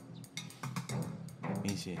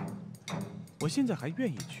明心，我现在还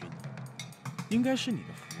愿意娶你，应该是你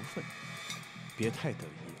的福分，别太得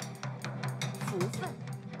意了。福分？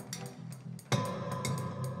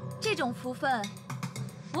这种福分，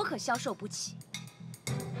我可消受不起。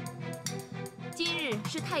今日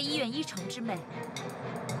是太医院医丞之妹，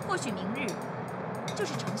或许明日就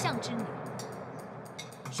是丞相之女，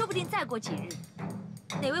说不定再过几日，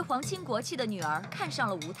哪位皇亲国戚的女儿看上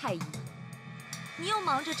了吴太医，你又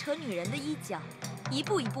忙着扯女人的衣角，一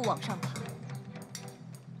步一步往上爬。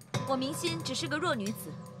我明心只是个弱女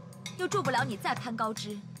子，又助不了你再攀高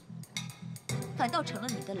枝，反倒成了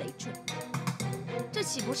你的累赘，这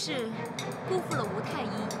岂不是辜负了吴太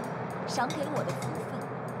医赏给我的福分？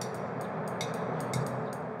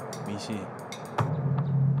明心。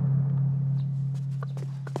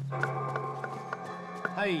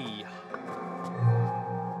哎呀，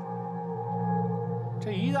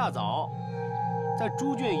这一大早，在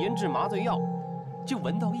猪圈研制麻醉药，就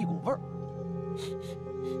闻到一股味儿。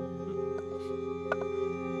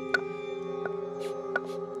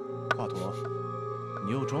华佗，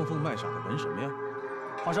你又装疯卖傻的闻什么呀？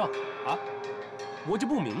华生啊，我就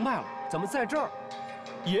不明白了，怎么在这儿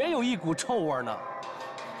也有一股臭味呢？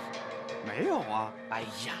没有啊！哎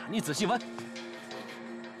呀，你仔细闻。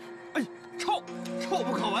哎，臭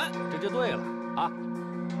不可闻，这就对了啊！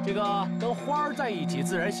这个跟花儿在一起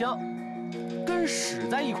自然香，跟屎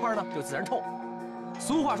在一块儿呢就自然臭。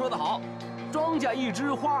俗话说得好，庄稼一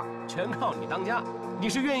枝花，全靠你当家。你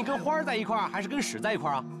是愿意跟花儿在一块儿，还是跟屎在一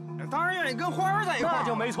块儿啊？当然愿意跟花儿在一块儿。那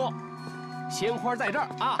就没错。鲜花在这儿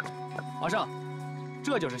啊，华生，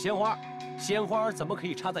这就是鲜花。鲜花怎么可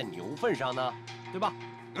以插在牛粪上呢？对吧？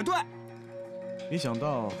对。没想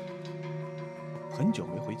到很久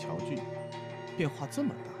没回侨聚，变化这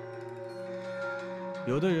么大。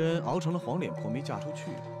有的人熬成了黄脸婆没嫁出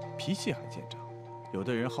去，脾气还见长；有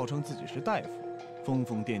的人号称自己是大夫，疯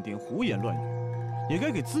疯癫癫胡言乱语，也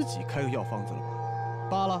该给自己开个药方子了吧？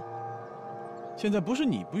罢了，现在不是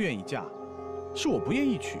你不愿意嫁，是我不愿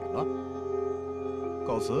意娶了。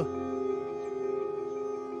告辞。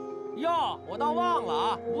哟，我倒忘了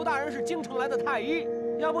啊，吴大人是京城来的太医，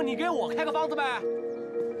要不你给我开个方子呗？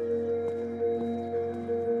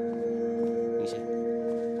你先。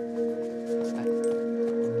哎，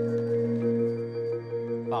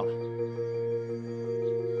罢了，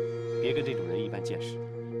别跟这种人一般见识。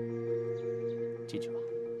进去吧。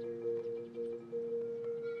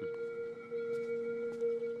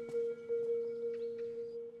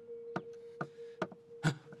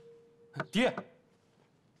爹，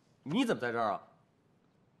你怎么在这儿啊？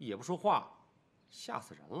也不说话，吓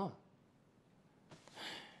死人了。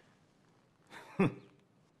哼，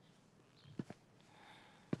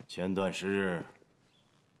前段时日，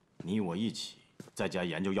你我一起在家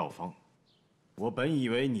研究药方，我本以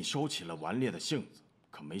为你收起了顽劣的性子，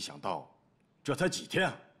可没想到，这才几天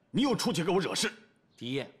啊，你又出去给我惹事。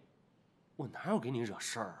爹，我哪有给你惹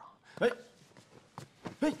事儿啊？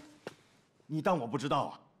哎，你当我不知道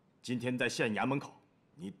啊？今天在县衙门口，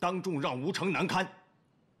你当众让吴成难堪。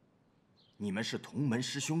你们是同门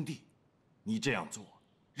师兄弟，你这样做，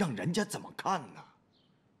让人家怎么看呢？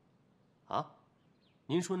啊，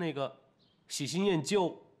您说那个喜新厌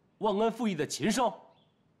旧、忘恩负义的禽兽，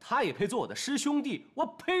他也配做我的师兄弟？我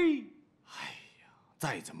呸！哎呀，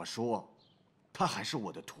再怎么说，他还是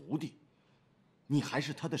我的徒弟，你还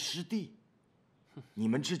是他的师弟，你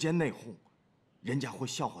们之间内讧，人家会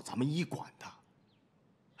笑话咱们医馆的。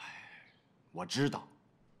我知道，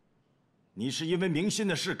你是因为明心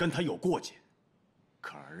的事跟他有过节，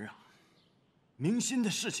可儿啊，明心的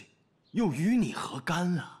事情又与你何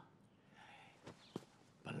干啊？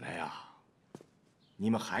本来啊，你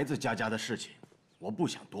们孩子家的事情，我不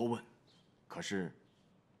想多问，可是，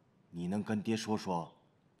你能跟爹说说，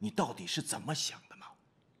你到底是怎么想的吗？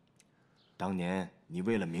当年你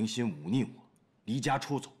为了明心忤逆我，离家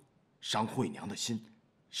出走，伤惠娘的心，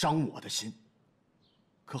伤我的心，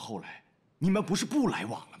可后来。你们不是不来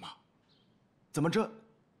往了吗？怎么这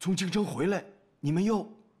从京城回来，你们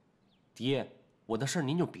又……爹，我的事儿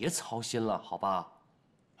您就别操心了，好吧？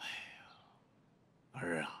哎呀，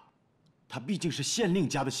儿啊，她毕竟是县令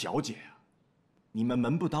家的小姐啊，你们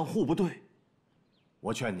门不当户不对，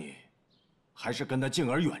我劝你，还是跟她敬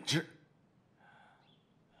而远之。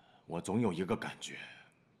我总有一个感觉，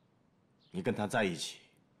你跟她在一起，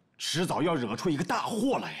迟早要惹出一个大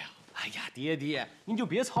祸来呀。哎呀，爹，您就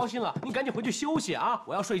别操心了，您赶紧回去休息啊！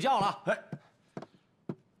我要睡觉了。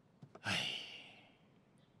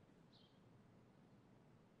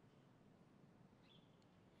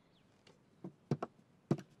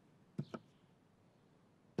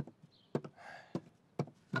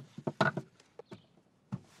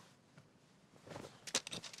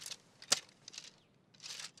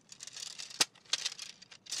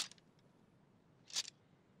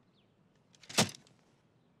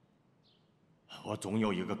我总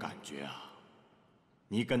有一个感觉啊，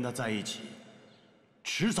你跟他在一起，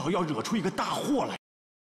迟早要惹出一个大祸来。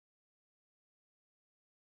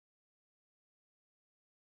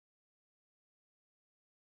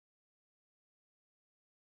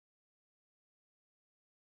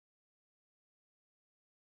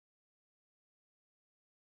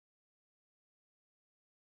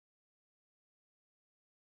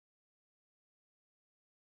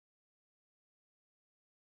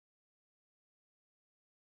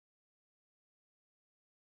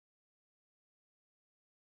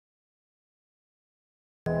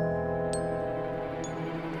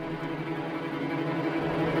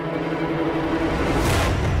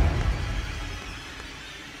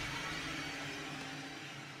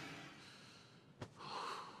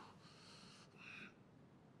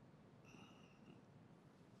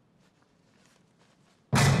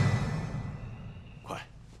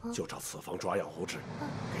就照此方抓药后治，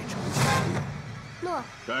给丞相。诺。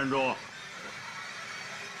站住！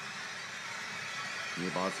你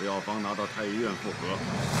把此药方拿到太医院复核，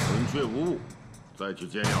准确无误，再去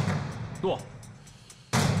煎药。诺。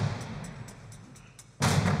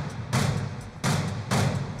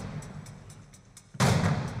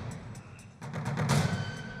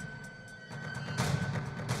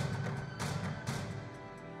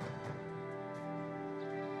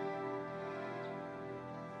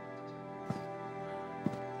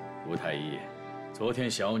吴太医，昨天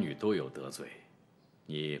小女多有得罪，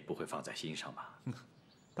你不会放在心上吧？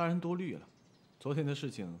大人多虑了，昨天的事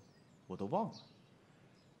情我都忘了。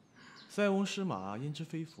塞翁失马，焉知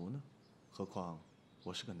非福呢？何况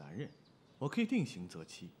我是个男人，我可以定刑择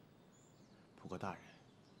期。不过大人，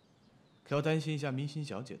可要担心一下明心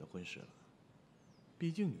小姐的婚事了。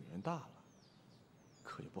毕竟女人大了，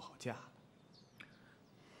可就不好嫁了。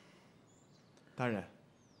大人，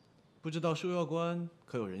不知道收药官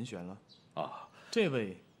可有人选了？啊，这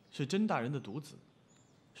位是甄大人的独子，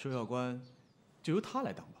收药官就由他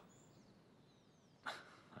来当吧。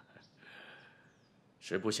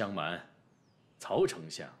实不相瞒，曹丞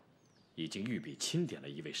相已经御笔钦点了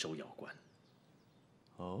一位收药官。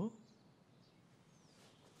哦。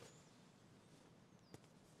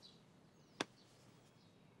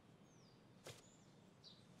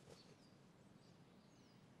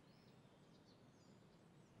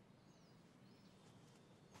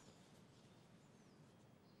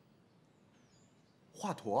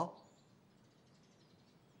华佗。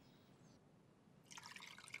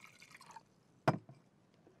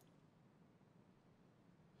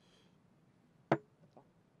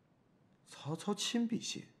曹操亲笔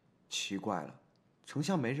信，奇怪了，丞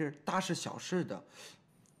相没日大事小事的，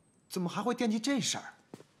怎么还会惦记这事儿？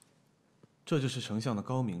这就是丞相的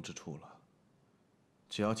高明之处了。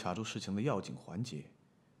只要卡住事情的要紧环节，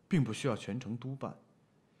并不需要全程督办，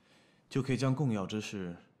就可以将供药之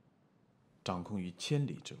事掌控于千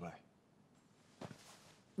里之外。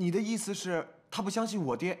你的意思是，他不相信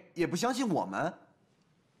我爹，也不相信我们？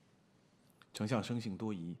丞相生性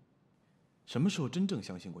多疑，什么时候真正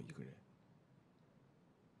相信过一个人？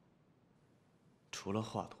除了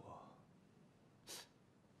华佗。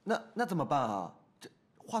那怎么办啊？这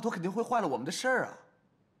华佗肯定会坏了我们的事儿啊！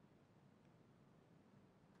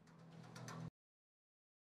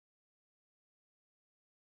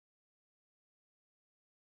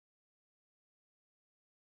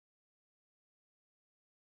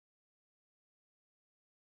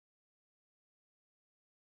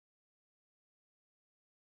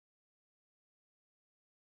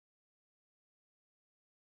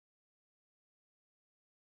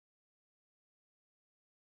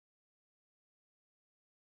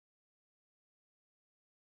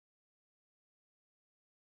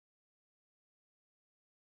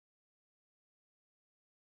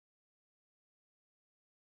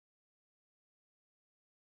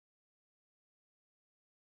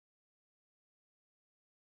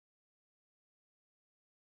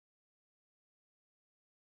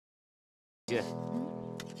姐，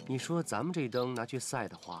你说咱们这灯拿去晒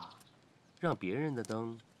的话，让别人的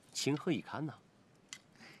灯情何以堪呢？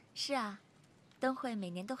是啊，灯会每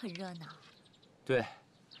年都很热闹。对，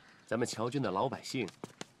咱们侨郡的老百姓，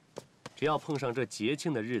只要碰上这节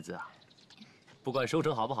庆的日子啊，不管收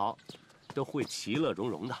成好不好，都会其乐融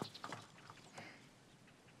融的。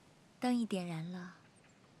灯一点燃了，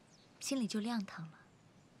心里就亮堂了。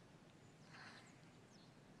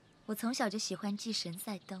我从小就喜欢祭神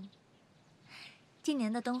赛灯。今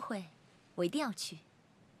年的灯会，我一定要去。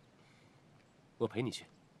我陪你去。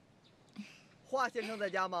华先生在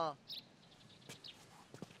家吗？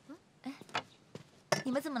哎，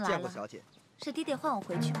你们怎么来了？见过小姐。是爹爹唤我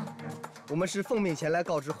回去吗？我们是奉命前来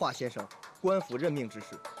告知华先生官府任命之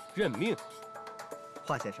事。任命？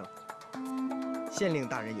华先生，县令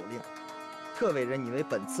大人有令，特委任你为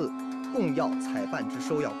本次供药采办之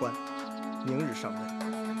收药官，明日上任。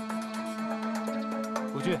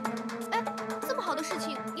不去。这么好的事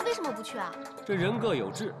情，你为什么不去啊？这人各有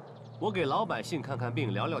志，我给老百姓看看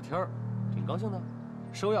病、聊聊天儿，挺高兴的。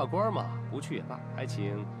收药官嘛，不去也罢，还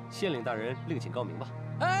请县令大人另请高明吧。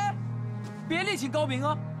哎，别另请高明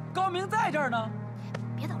啊，高明在这儿呢。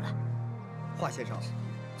别捣乱。华先生，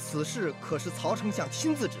此事可是曹丞相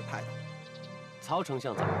亲自指派的。曹丞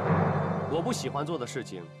相怎么了？我不喜欢做的事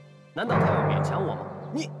情，难道他要勉强我吗？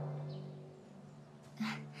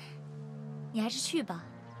你还是去吧。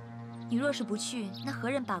你若是不去，那何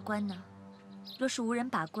人把关呢？若是无人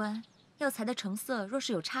把关，药材的成色若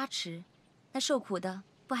是有差池，那受苦的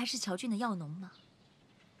不还是侨郡的药农吗？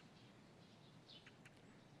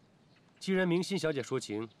既然明心小姐说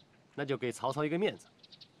情，那就给曹操一个面子。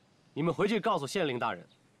你们回去告诉县令大人，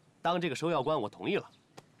当这个收药官我同意了。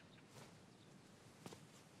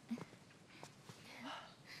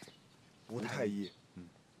吴太医，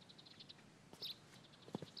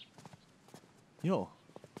哟，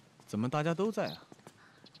怎么大家都在啊？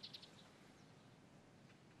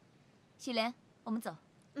喜莲，我们走。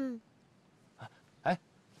哎，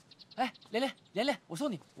连连，我送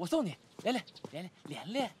你，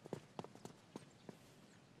连。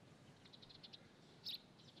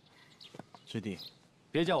师弟，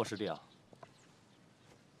别叫我师弟啊。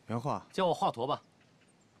原话，叫我华佗吧。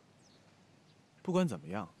不管怎么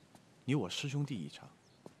样，你我师兄弟一场。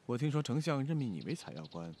我听说丞相任命你为采药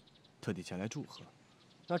官，特地前来祝贺。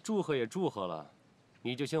那祝贺也祝贺了，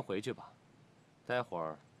你就先回去吧。待会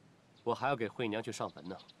儿我还要给惠娘去上坟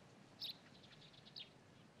呢。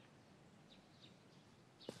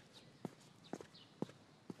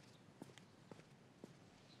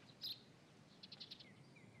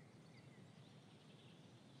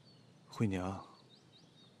惠娘，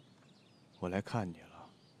我来看你了。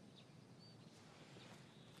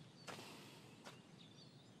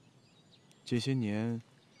这些年，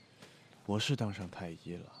我是当上太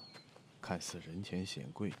医了，看似人前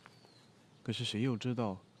显贵，可是谁又知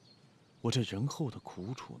道我这人后的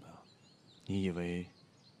苦楚呢？你以为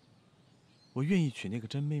我愿意娶那个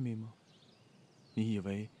真妹妹吗？你以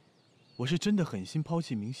为我是真的狠心抛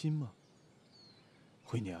弃民心吗？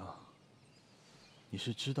惠娘，你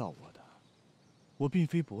是知道我的。我并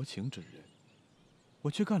非薄情之人，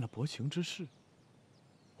我却干了薄情之事。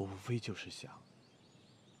我无非就是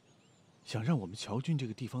想让我们乔郡这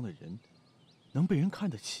个地方的人能被人看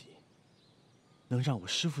得起，能让我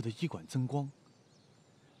师父的医馆增光。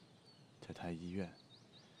在太医院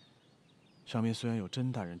上面虽然有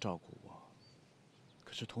甄大人照顾我，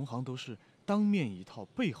可是同行都是当面一套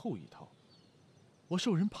背后一套，我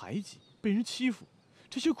受人排挤，被人欺负，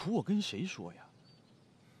这些苦我跟谁说呀？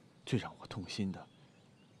最让我痛心的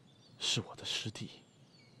是我的师弟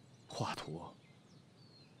华佗，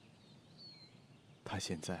他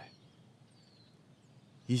现在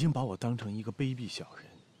已经把我当成一个卑鄙小人，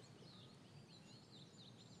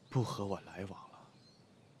不和我来往了。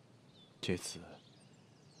这次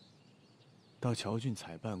到乔郡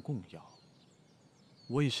采办贡药，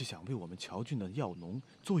我也是想为我们乔郡的药农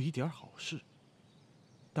做一点好事。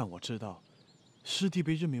但我知道师弟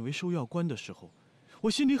被任命为收药官的时候，我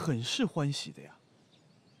心里很是欢喜的呀。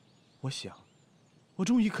我想，我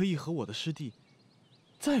终于可以和我的师弟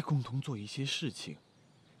再共同做一些事情。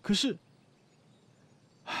可是，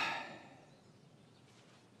唉，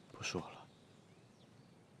不说了。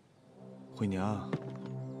惠娘，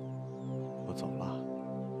我走了，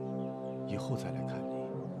以后再来看你。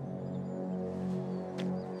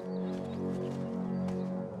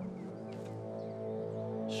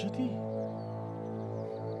师弟。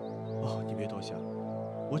哦，你别多想，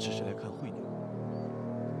我只是来看惠娘。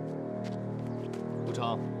吴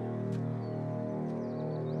成，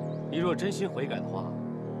你若真心悔改的话，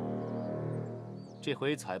这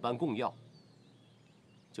回采办贡药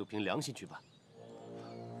就凭良心去办。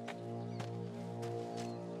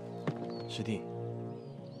师弟，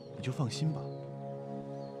你就放心吧。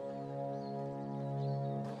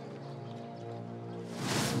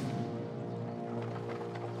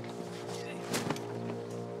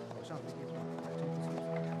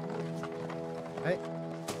哎，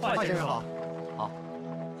华先生好。好，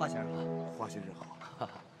华先生好。华先生好。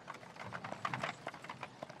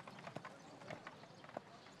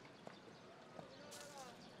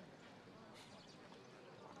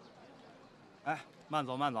哎，慢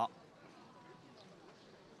走慢走。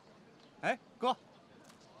哎，哥。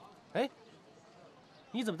哎，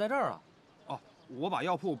你怎么在这儿啊？哦，我把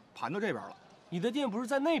药铺盘到这边了。你的店不是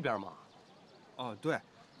在那边吗？哦，对，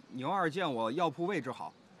牛二见我药铺位置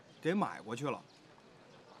好，给买过去了。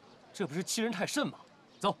这不是欺人太甚吗？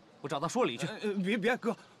走，我找他说理去。别，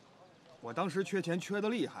哥，我当时缺钱缺得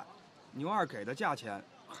厉害，牛二给的价钱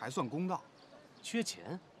还算公道。缺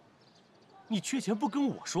钱？你缺钱不跟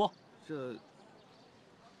我说？这，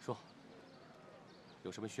说，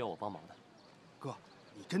有什么需要我帮忙的？哥，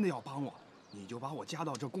你真的要帮我，你就把我加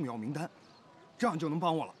到这供药名单，这样就能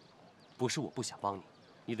帮我了。不是我不想帮你，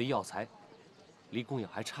你的药材离供药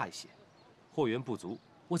还差一些，货源不足，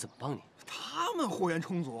我怎么帮你？他们货源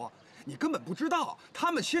充足，你根本不知道。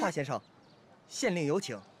他们其实……华先生，县令有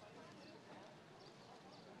请。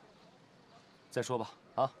再说吧，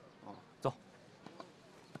啊，走。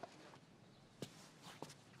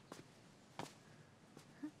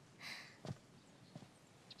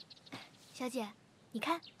小姐，你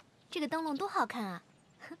看，这个灯笼多好看啊！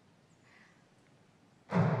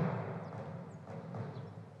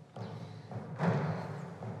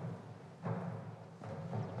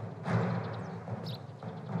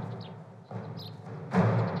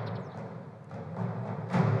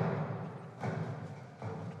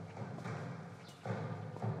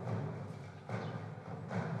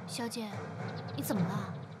小姐，你怎么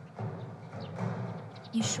了？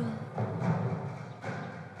你说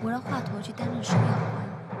我让华佗去担任收药官，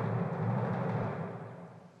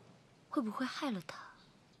会不会害了他？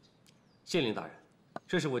县令大人，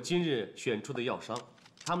这是我今日选出的药商，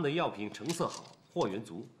他们的药品成色好，货源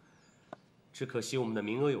足，只可惜我们的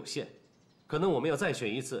名额有限，可能我们要再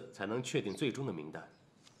选一次才能确定最终的名单。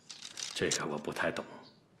这个我不太懂，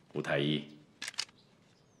吴太医。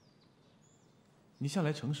你向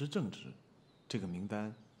来诚实正直，这个名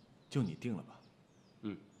单就你定了吧。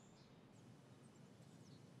嗯。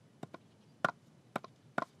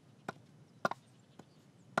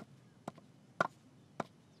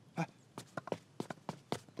哎，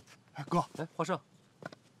哥，哎，华胜，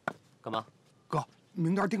干嘛？哥，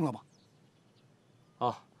名单定了吗？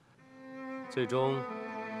哦，最终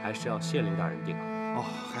还是要县令大人定啊。哦，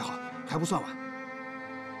还好，还不算晚。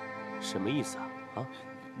什么意思啊？啊？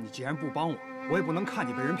你既然不帮我，我也不能看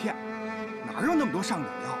你被人骗。哪有那么多上等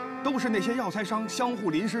药？都是那些药材商相互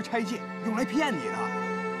临时拆借，用来骗你的。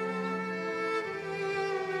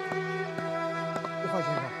华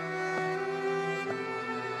先生。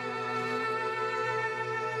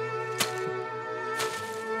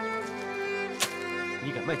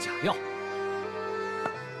 你敢卖假药？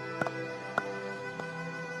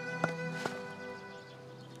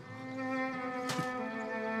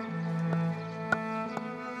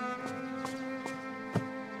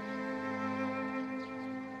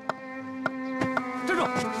站住！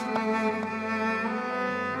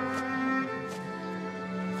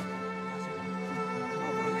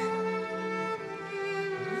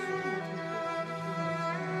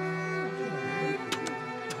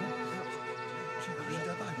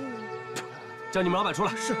叫你们老板出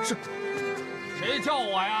来。是。谁叫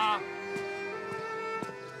我呀？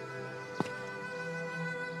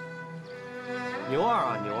牛二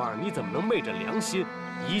啊，牛二，你怎么能昧着良心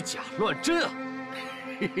以假乱真啊？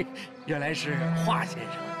原来是华先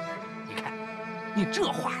生。你看，你这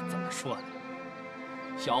话怎么说的？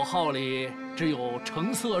小号里只有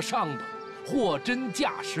成色上等、货真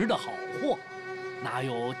价实的好货，哪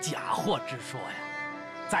有假货之说呀？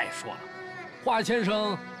再说了，华先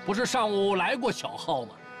生不是上午来过小号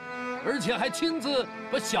吗？而且还亲自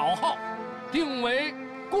把小号定为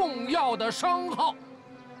供药的商号。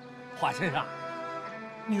华先生，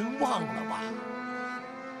您忘了吧？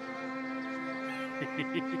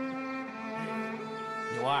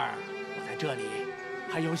牛二，我在这里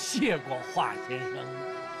还有谢过华先生呢。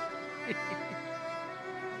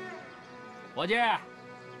伙计，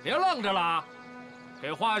别愣着了，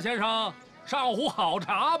给华先生上壶好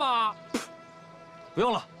茶吧。不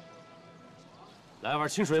用了，来碗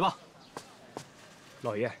清水吧。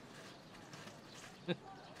老爷，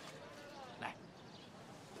来。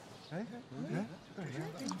哎，干什么？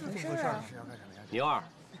怎么回事？是要干什么呀？牛二，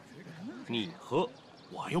你喝，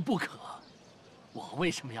我又不渴，我为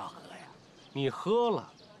什么要喝呀？你喝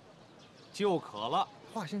了，就渴了。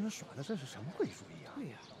华先生耍的这是什么鬼主意啊？对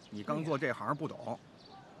呀，你刚做这行不懂，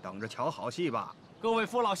等着瞧好戏吧。各位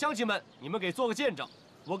父老乡亲们，你们给做个见证，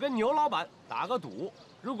我跟牛老板打个赌，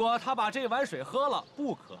如果他把这碗水喝了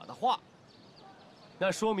不渴的话，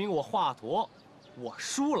那说明我华佗，我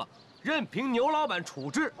输了，任凭牛老板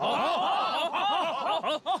处置。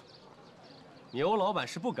好。牛老板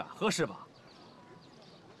是不敢喝是吧？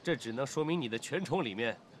这只能说明你的权宠里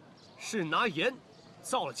面是拿盐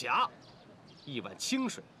造了假，一碗清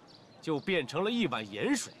水就变成了一碗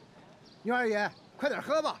盐水。牛二爷，快点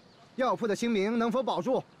喝吧，药铺的清名能否保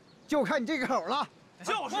住，就看你这个口了。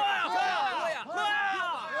就是呀，喝呀！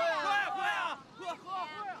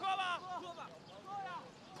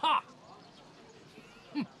怕？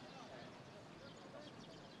哼！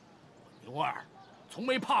牛二从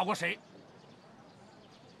没怕过谁。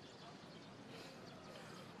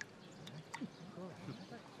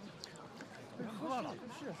喝了，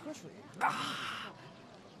是喝水。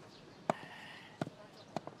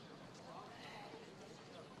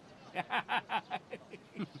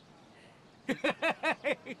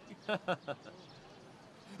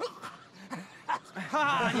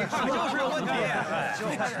哈，你这就是有问题，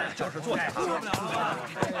就是做假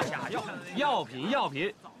药。药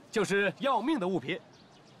品就是要命的物品，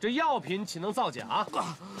这药品岂能造假？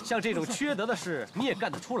像这种缺德的事你也干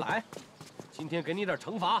得出来？今天给你点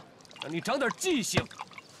惩罚，让你长点记性。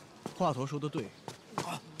华佗说的对，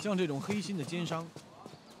像这种黑心的奸商，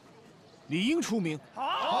理应出名。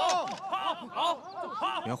好。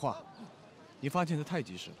原话，你发现的太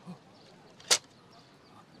及时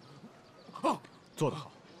了，做得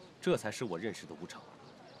好，这才是我认识的吴成。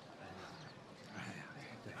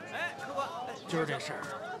哎，客官，今儿这事儿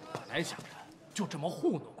本来想着就这么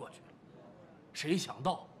糊弄过去了，谁想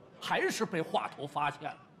到还是被华佗发现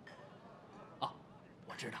了。啊，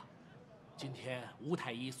我知道，今天吴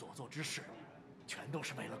太医所做之事，全都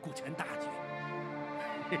是为了顾全大局。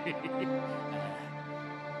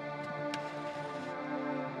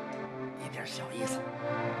点小意思。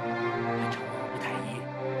还承诺吴太医以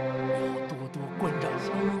后多多关照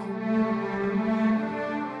小好。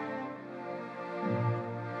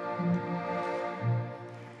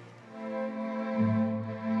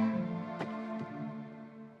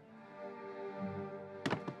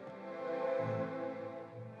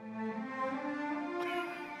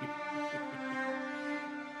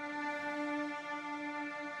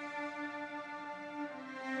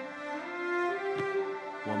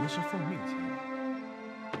我们是奉命前来，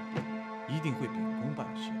一定会秉公办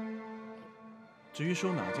事。至于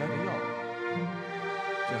收哪家的药，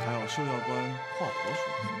这还要收药官华佗说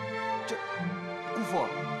的。这，姑父，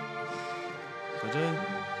可真，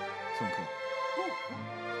送客。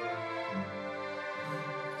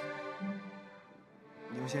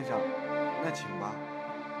牛先生，那请吧。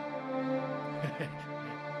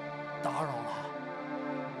打扰了。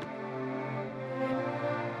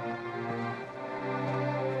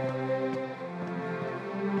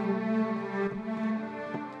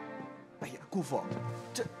哎呀，姑父，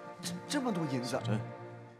这么多银子，真。